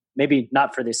too. Maybe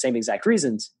not for the same exact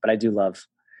reasons, but I do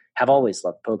have always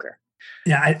loved poker.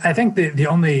 Yeah, I think the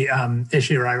only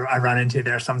issue I run into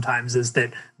there sometimes is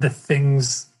that the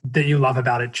things that you love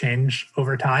about it change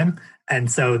over time.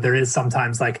 And so there is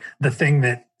sometimes like the thing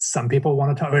that some people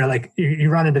want to talk about, like you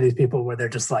run into these people where they're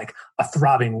just like a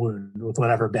throbbing wound with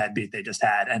whatever bad beat they just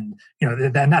had. And,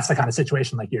 then that's the kind of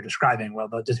situation like you're describing. Well,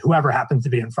 just whoever happens to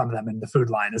be in front of them in the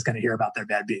food line is going to hear about their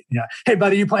bad beat. Hey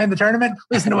buddy, you playing the tournament?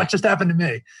 Listen to what just happened to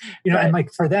me. Right. And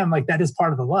like for them, like that is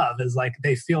part of the love is like,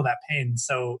 they feel that pain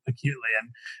so acutely.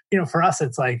 And, for us,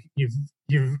 it's like,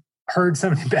 you've heard so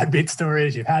many bad beat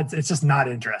stories it's just not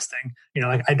interesting.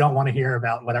 Like I don't want to hear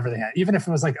about whatever they had, even if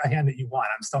it was like a hand that you won,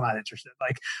 I'm still not interested.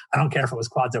 Like, I don't care if it was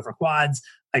quads over quads.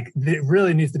 Like it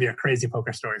really needs to be a crazy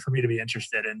poker story for me to be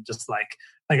interested in. Just like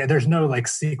there's no like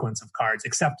sequence of cards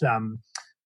except,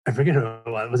 I forget who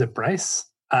it was it Bryce?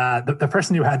 The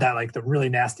person who had that, like the really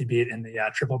nasty beat in the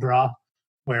triple draw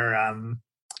where,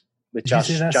 with Josh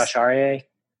Arieh.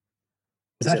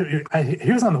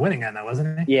 He was on the winning end though,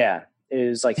 wasn't he? Yeah. It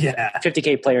was like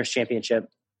 50K Players Championship,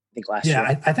 I think last year.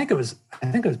 Yeah, I think it was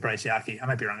Bryce Yaki. I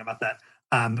might be wrong about that.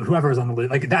 Whoever was on the lead,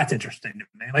 like that's interesting to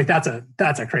me. Like that's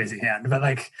a crazy hand, but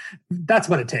like that's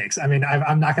what it takes. I mean,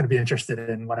 I'm not going to be interested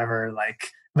in whatever.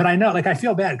 Like, but I know, like, I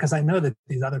feel bad because I know that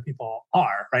these other people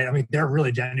are right. I mean, they're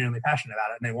really genuinely passionate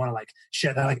about it, and they want to like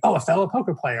share. They're like, oh, a fellow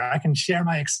poker player, I can share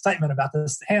my excitement about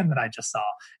this hand that I just saw,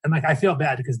 and like I feel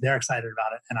bad because they're excited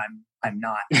about it, and I'm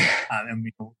not.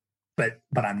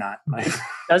 But I'm not. Like,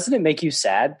 doesn't it make you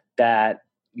sad that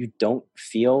you don't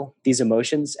feel these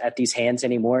emotions at these hands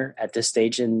anymore at this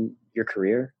stage in your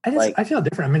career? I feel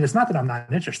different. I mean, it's not that I'm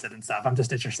not interested in stuff. I'm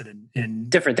just interested in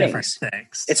different things.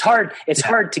 It's hard. It's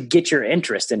hard to get your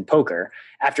interest in poker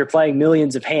after playing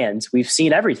millions of hands. We've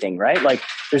seen everything, right? Like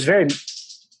there's very,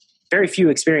 very few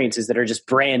experiences that are just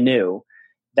brand new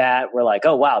that we're like,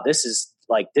 oh, wow, this is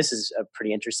a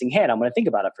pretty interesting hand. I'm going to think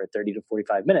about it for 30 to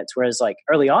 45 minutes. Whereas like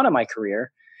early on in my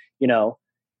career,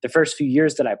 the first few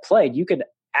years that I played, you could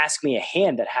ask me a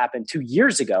hand that happened 2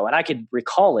 years ago and I could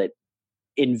recall it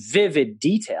in vivid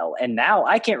detail. And now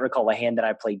I can't recall a hand that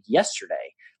I played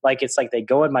yesterday. Like, it's like they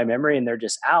go in my memory and they're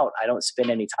just out. I don't spend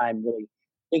any time really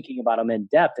thinking about them in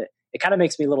depth. It kind of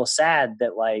makes me a little sad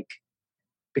that like,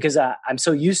 because I'm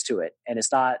so used to it and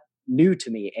it's not new to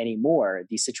me anymore.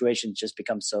 These situations just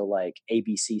become so like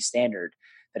ABC standard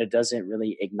that it doesn't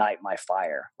really ignite my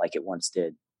fire like it once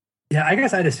did. Yeah, I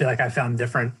guess I just feel like I found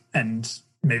different and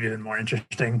maybe even more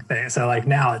interesting things. So like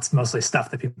now it's mostly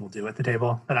stuff that people do at the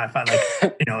table that I find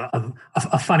like,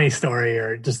 a funny story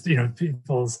or just,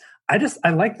 people's, I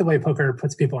like the way poker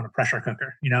puts people in a pressure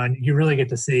cooker, and you really get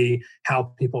to see how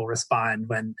people respond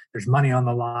when there's money on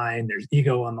the line, there's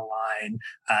ego on the line.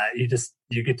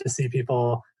 You get to see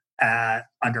people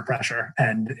under pressure,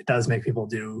 and it does make people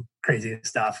do crazy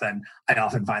stuff. And I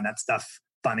often find that stuff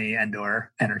funny and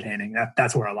or entertaining.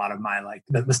 That's where a lot of my like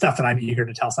the stuff that I'm eager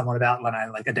to tell someone about when I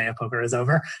like a day of poker is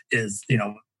over is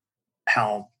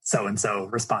how so and so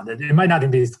responded. It might not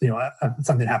even be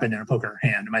something that happened in a poker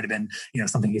hand. It might have been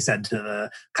something he said to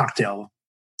the cocktail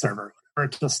server, or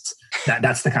just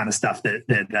that's the kind of stuff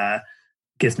that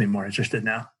gets me more interested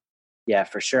now. Yeah,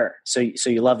 for sure. So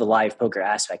you love the live poker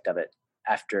aspect of it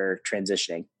after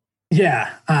transitioning.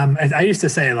 Yeah. I used to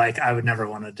say like I would never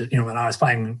want to when I was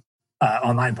playing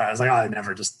online play, I was like, I would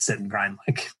never just sit and grind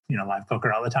like live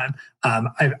poker all the time.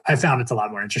 I found it's a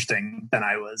lot more interesting than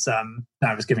I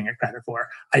was giving it credit for.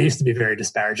 I used to be very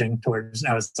disparaging towards.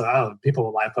 People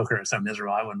with live poker are so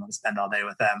miserable. I wouldn't want to spend all day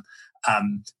with them.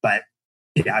 But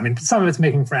yeah, I mean, some of it's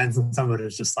making friends, and some of it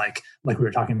is just like we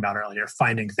were talking about earlier,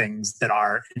 finding things that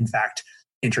are in fact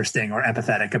interesting or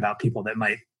empathetic about people that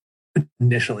might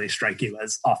initially strike you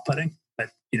as off-putting, but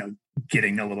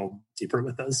getting a little deeper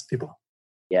with those people.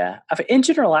 Yeah. In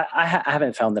general, I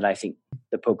haven't found that I think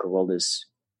the poker world is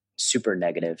super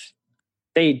negative.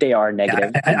 They are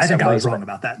negative. Yeah, I think I was wrong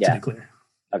about that, to be clear.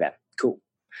 Okay, cool.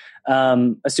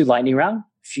 Let's do lightning round.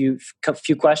 Few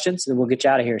questions, and then we'll get you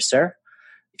out of here, sir.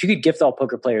 If you could gift all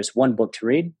poker players one book to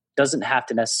read, doesn't have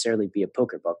to necessarily be a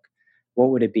poker book,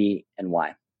 what would it be and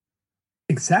why?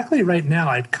 Exactly right now,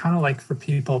 I'd kind of like for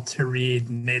people to read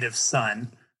Native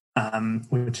Son,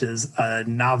 which is a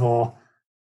novel.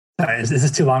 Sorry, is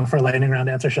this too long for a lightning round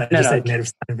answer? Should I just say Native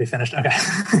Son and be finished?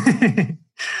 Okay.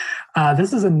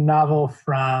 This is a novel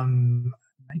from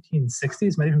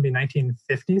 1960s, might even be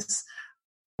 1950s,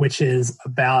 which is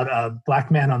about a black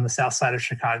man on the south side of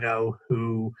Chicago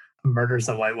who murders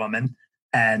a white woman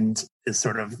and is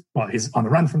sort of, he's on the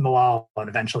run from the law and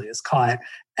eventually is caught.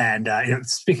 And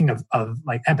speaking of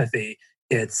like empathy,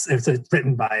 it's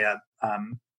written by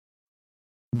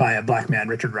a black man,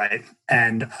 Richard Wright,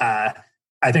 and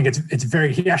I think it's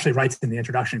very. He actually writes in the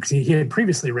introduction because he had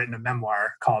previously written a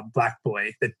memoir called Black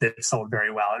Boy that sold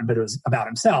very well, but it was about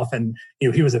himself, and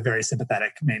he was a very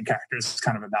sympathetic main character. It's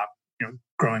kind of about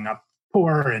growing up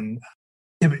poor, and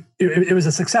it was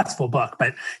a successful book.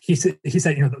 But he said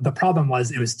the problem was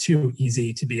it was too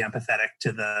easy to be empathetic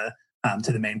to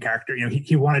the main character.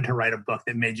 He wanted to write a book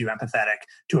that made you empathetic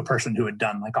to a person who had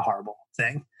done like a horrible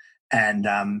thing, and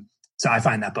so I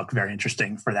find that book very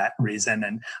interesting for that reason.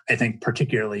 And I think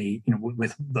particularly,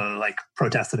 with the like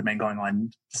protests that have been going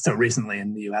on so recently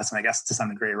in the US and I guess to some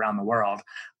degree around the world,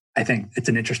 I think it's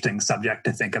an interesting subject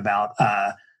to think about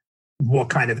what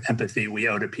kind of empathy we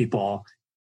owe to people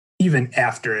even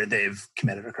after they've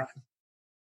committed a crime.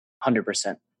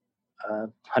 100%.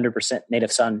 100%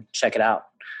 Native Son. Check it out.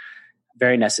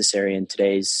 Very necessary in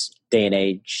today's day and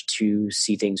age to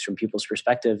see things from people's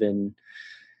perspective. And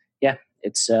yeah,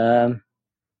 it's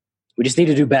we just need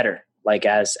to do better, like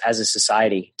as a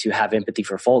society, to have empathy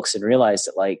for folks and realize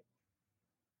that like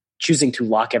choosing to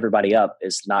lock everybody up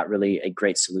is not really a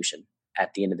great solution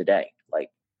at the end of the day. Like,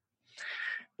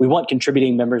 we want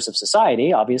contributing members of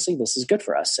society. Obviously, this is good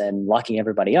for us, and locking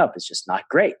everybody up is just not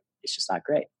great. It's just not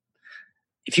great.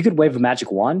 If you could wave a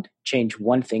magic wand, change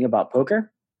one thing about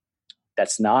poker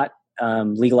that's not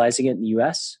legalizing it in the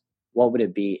US, what would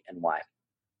it be and why?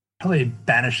 Probably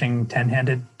banishing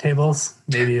 10-handed tables,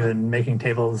 maybe even making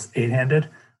tables 8-handed.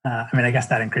 I guess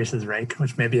that increases rake,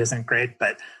 which maybe isn't great,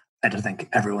 but I just think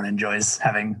everyone enjoys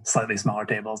having slightly smaller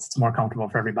tables. It's more comfortable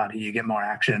for everybody. You get more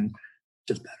action,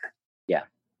 just better. Yeah.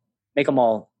 Make them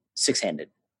all 6-handed.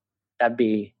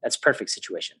 That's perfect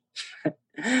situation.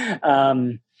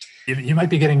 You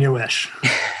might be getting your wish.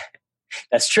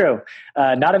 That's true.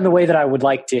 Not in the way that I would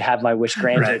like to have my wish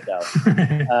granted,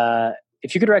 though.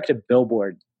 If you could erect a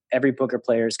billboard, every poker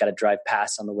player's got to drive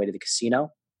past on the way to the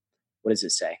casino, what does it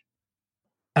say?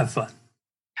 Have fun.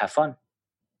 Have fun.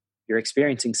 You're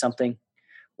experiencing something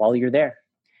while you're there.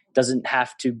 It doesn't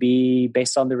have to be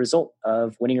based on the result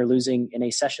of winning or losing in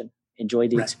a session. Enjoy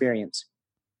the experience.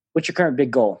 What's your current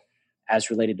big goal as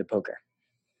related to poker?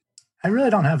 I really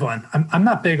don't have one. I'm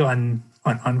not big on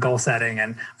goal setting,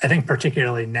 and I think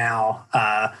particularly now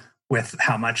with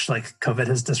how much like COVID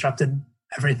has disrupted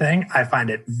everything, I find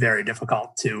it very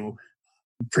difficult to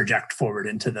project forward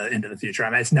into the future.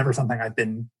 It's never something I've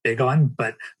been big on,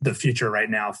 but the future right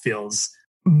now feels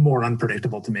more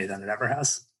unpredictable to me than it ever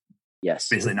has. Yes,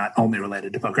 obviously not only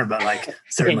related to poker, but like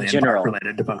certainly in general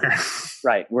related to poker.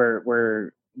 Right,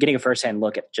 we're getting a firsthand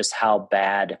look at just how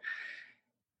bad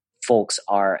folks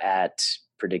are at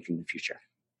predicting the future.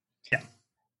 Yeah.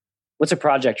 What's a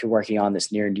project you're working on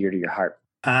that's near and dear to your heart?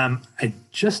 I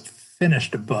just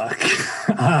finished a book.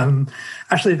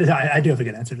 Actually, I do have a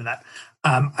good answer to that.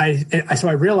 So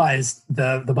I realized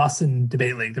the Boston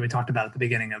Debate League that we talked about at the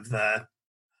beginning of the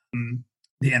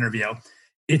interview,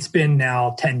 it's been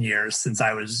now 10 years since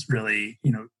I was really,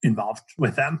 involved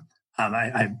with them.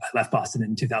 I left Boston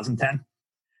in 2010,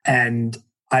 and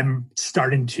I'm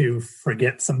starting to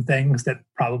forget some things that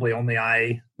probably only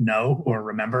I know or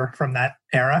remember from that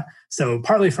era. So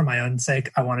partly for my own sake,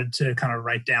 I wanted to kind of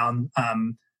write down,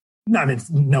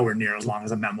 it's nowhere near as long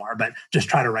as a memoir, but just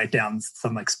try to write down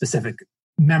some like specific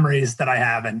memories that I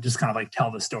have and just kind of like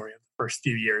tell the story of the first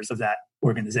few years of that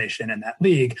organization and that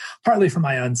league, partly for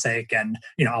my own sake. And,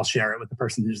 I'll share it with the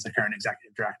person who's the current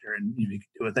executive director, and he can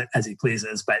do with it as he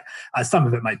pleases. But some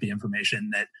of it might be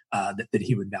information that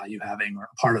he would value having, or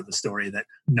part of the story that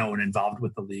no one involved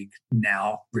with the league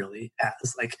now really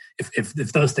has. Like if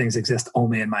those things exist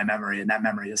only in my memory, and that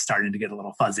memory is starting to get a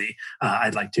little fuzzy,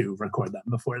 I'd like to record them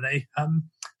before they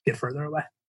get further away.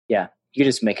 Yeah. You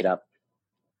just make it up.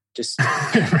 Just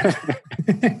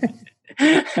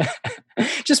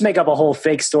make up a whole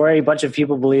fake story. A bunch of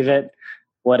people believe it.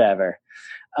 whatever.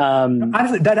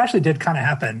 Honestly, that actually did kind of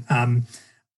happen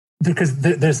because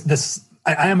there's this.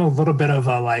 I am a little bit of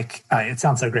a it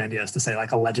sounds so grandiose to say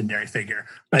like a legendary figure,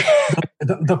 but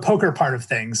the poker part of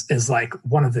things is like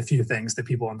one of the few things that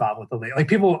people involved with the league. Like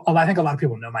people, I think a lot of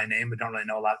people know my name, but don't really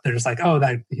know a lot. They're just like, oh,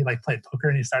 that he like played poker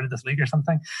and he started this league or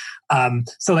something.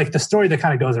 So like the story that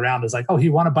kind of goes around is like, oh, he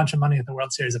won a bunch of money at the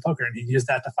World Series of Poker and he used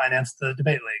that to finance the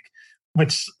debate league.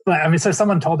 Which, I mean, so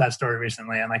someone told that story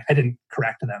recently and like I didn't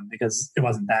correct them because it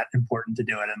wasn't that important to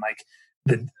do it. And like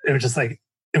it was just like,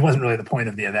 it wasn't really the point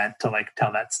of the event to like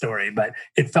tell that story, but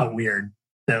it felt weird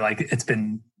that like it's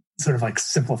been sort of like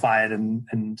simplified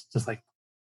and just like,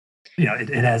 you know, it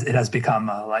has become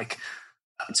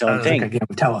its own thing. Like a game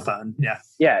of telephone. Yeah.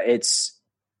 Yeah. It's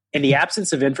in the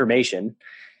absence of information.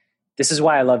 This is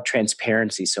why I love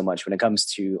transparency so much when it comes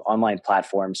to online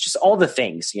platforms, just all the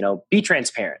things, you know, be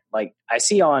transparent. Like I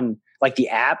see on like the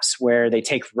apps where they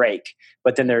take rake,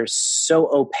 but then they're so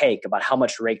opaque about how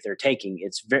much rake they're taking.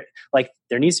 It's very like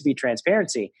there needs to be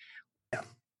transparency. Yeah.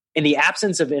 In the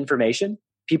absence of information,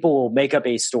 people will make up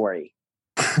a story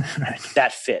Right.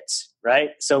 that fits,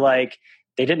 right? So like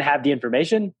they didn't have the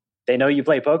information. They know you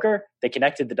play poker. They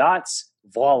connected the dots.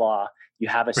 Voila, you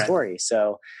have a story. Right.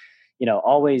 So, you know,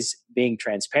 always being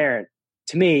transparent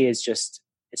to me is just,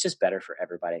 it's just better for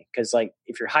everybody. Because like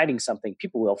if you're hiding something,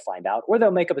 people will find out, or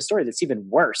they'll make up a story that's even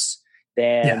worse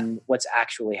than what's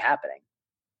actually happening.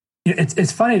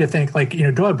 It's funny to think like, you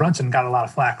know, Doyle Brunson got a lot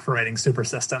of flack for writing Super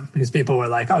System because people were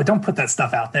like, oh, don't put that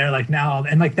stuff out there. Like now,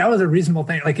 and like that was a reasonable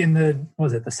thing. Like in the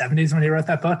 70s when he wrote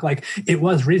that book, like it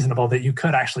was reasonable that you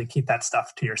could actually keep that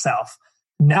stuff to yourself.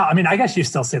 Now, I mean, I guess you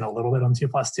still see it a little bit on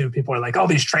 2+2. People are like, oh,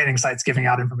 these training sites giving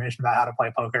out information about how to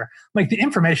play poker. Like the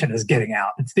information is getting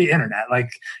out. It's the internet.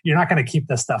 Like you're not going to keep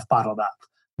this stuff bottled up.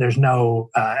 There's no,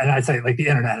 and I'd say like the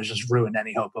internet has just ruined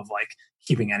any hope of like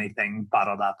keeping anything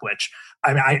bottled up, which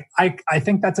I mean, I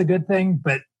think that's a good thing,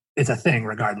 but it's a thing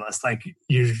regardless. Like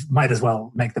you might as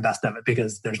well make the best of it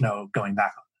because there's no going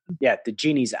back on it. Yeah. The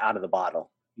genie's out of the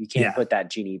bottle. You can't put that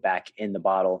genie back in the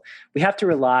bottle. We have to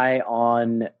rely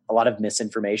on a lot of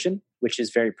misinformation, which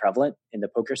is very prevalent in the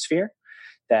poker sphere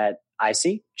that I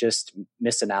see. Just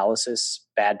misanalysis,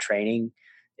 bad training.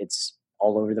 It's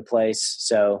all over the place.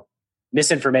 So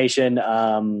misinformation,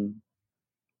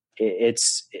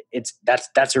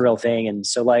 that's a real thing. And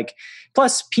so like,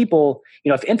 plus people, you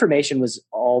know, if information was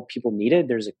all people needed,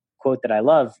 there's a quote that I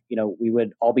love, you know, we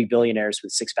would all be billionaires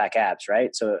with 6-pack abs,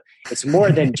 right? So it's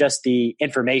more than just the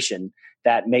information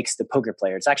that makes the poker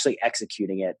player. It's actually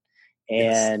executing it.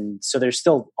 And so there's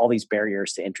still all these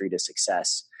barriers to entry to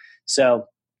success. So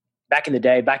back in the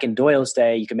day, back in Doyle's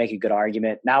day, you can make a good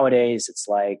argument. Nowadays, it's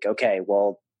like, okay,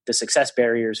 well, the success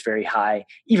barrier is very high,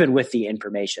 even with the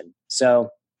information. So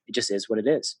it just is what it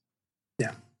is.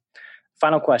 Yeah.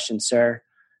 Final question, sir.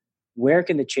 Where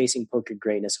can the Chasing Poker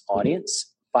Greatness audience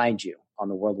find you on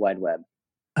the World Wide Web?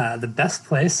 The best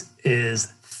place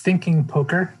is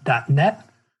thinkingpoker.net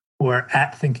or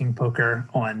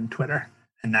 @thinkingpoker on Twitter.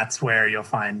 And that's where you'll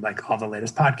find like all the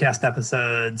latest podcast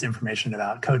episodes, information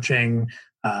about coaching,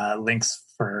 links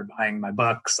for buying my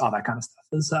books, all that kind of stuff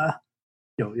is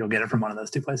you'll get it from one of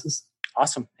those two places.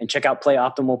 Awesome. And check out Play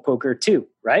Optimal Poker 2,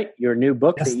 right? Your new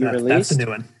book that you released. That's the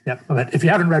new one. Yep. But if you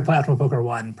haven't read Play Optimal Poker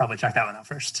 1, probably check that one out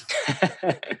first.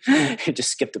 Just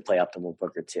skip to Play Optimal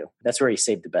Poker 2. That's where you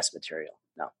save the best material.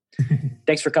 No.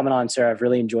 Thanks for coming on, sir. I've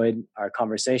really enjoyed our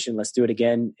conversation. Let's do it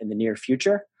again in the near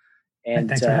future. And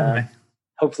thanks for having me.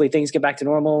 Hopefully things get back to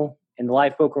normal in the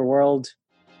live poker world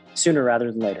sooner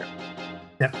rather than later.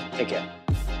 Yep. Take care.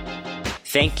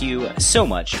 Thank you so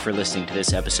much for listening to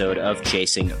this episode of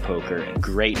Chasing Poker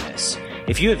Greatness.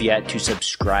 If you have yet to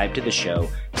subscribe to the show,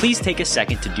 please take a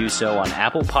second to do so on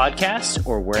Apple Podcasts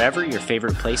or wherever your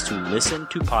favorite place to listen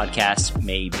to podcasts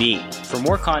may be. For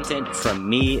more content from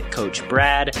me, Coach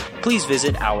Brad, please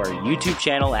visit our YouTube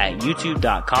channel at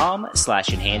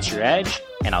youtube.com/enhanceyouredge,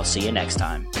 and I'll see you next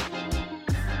time.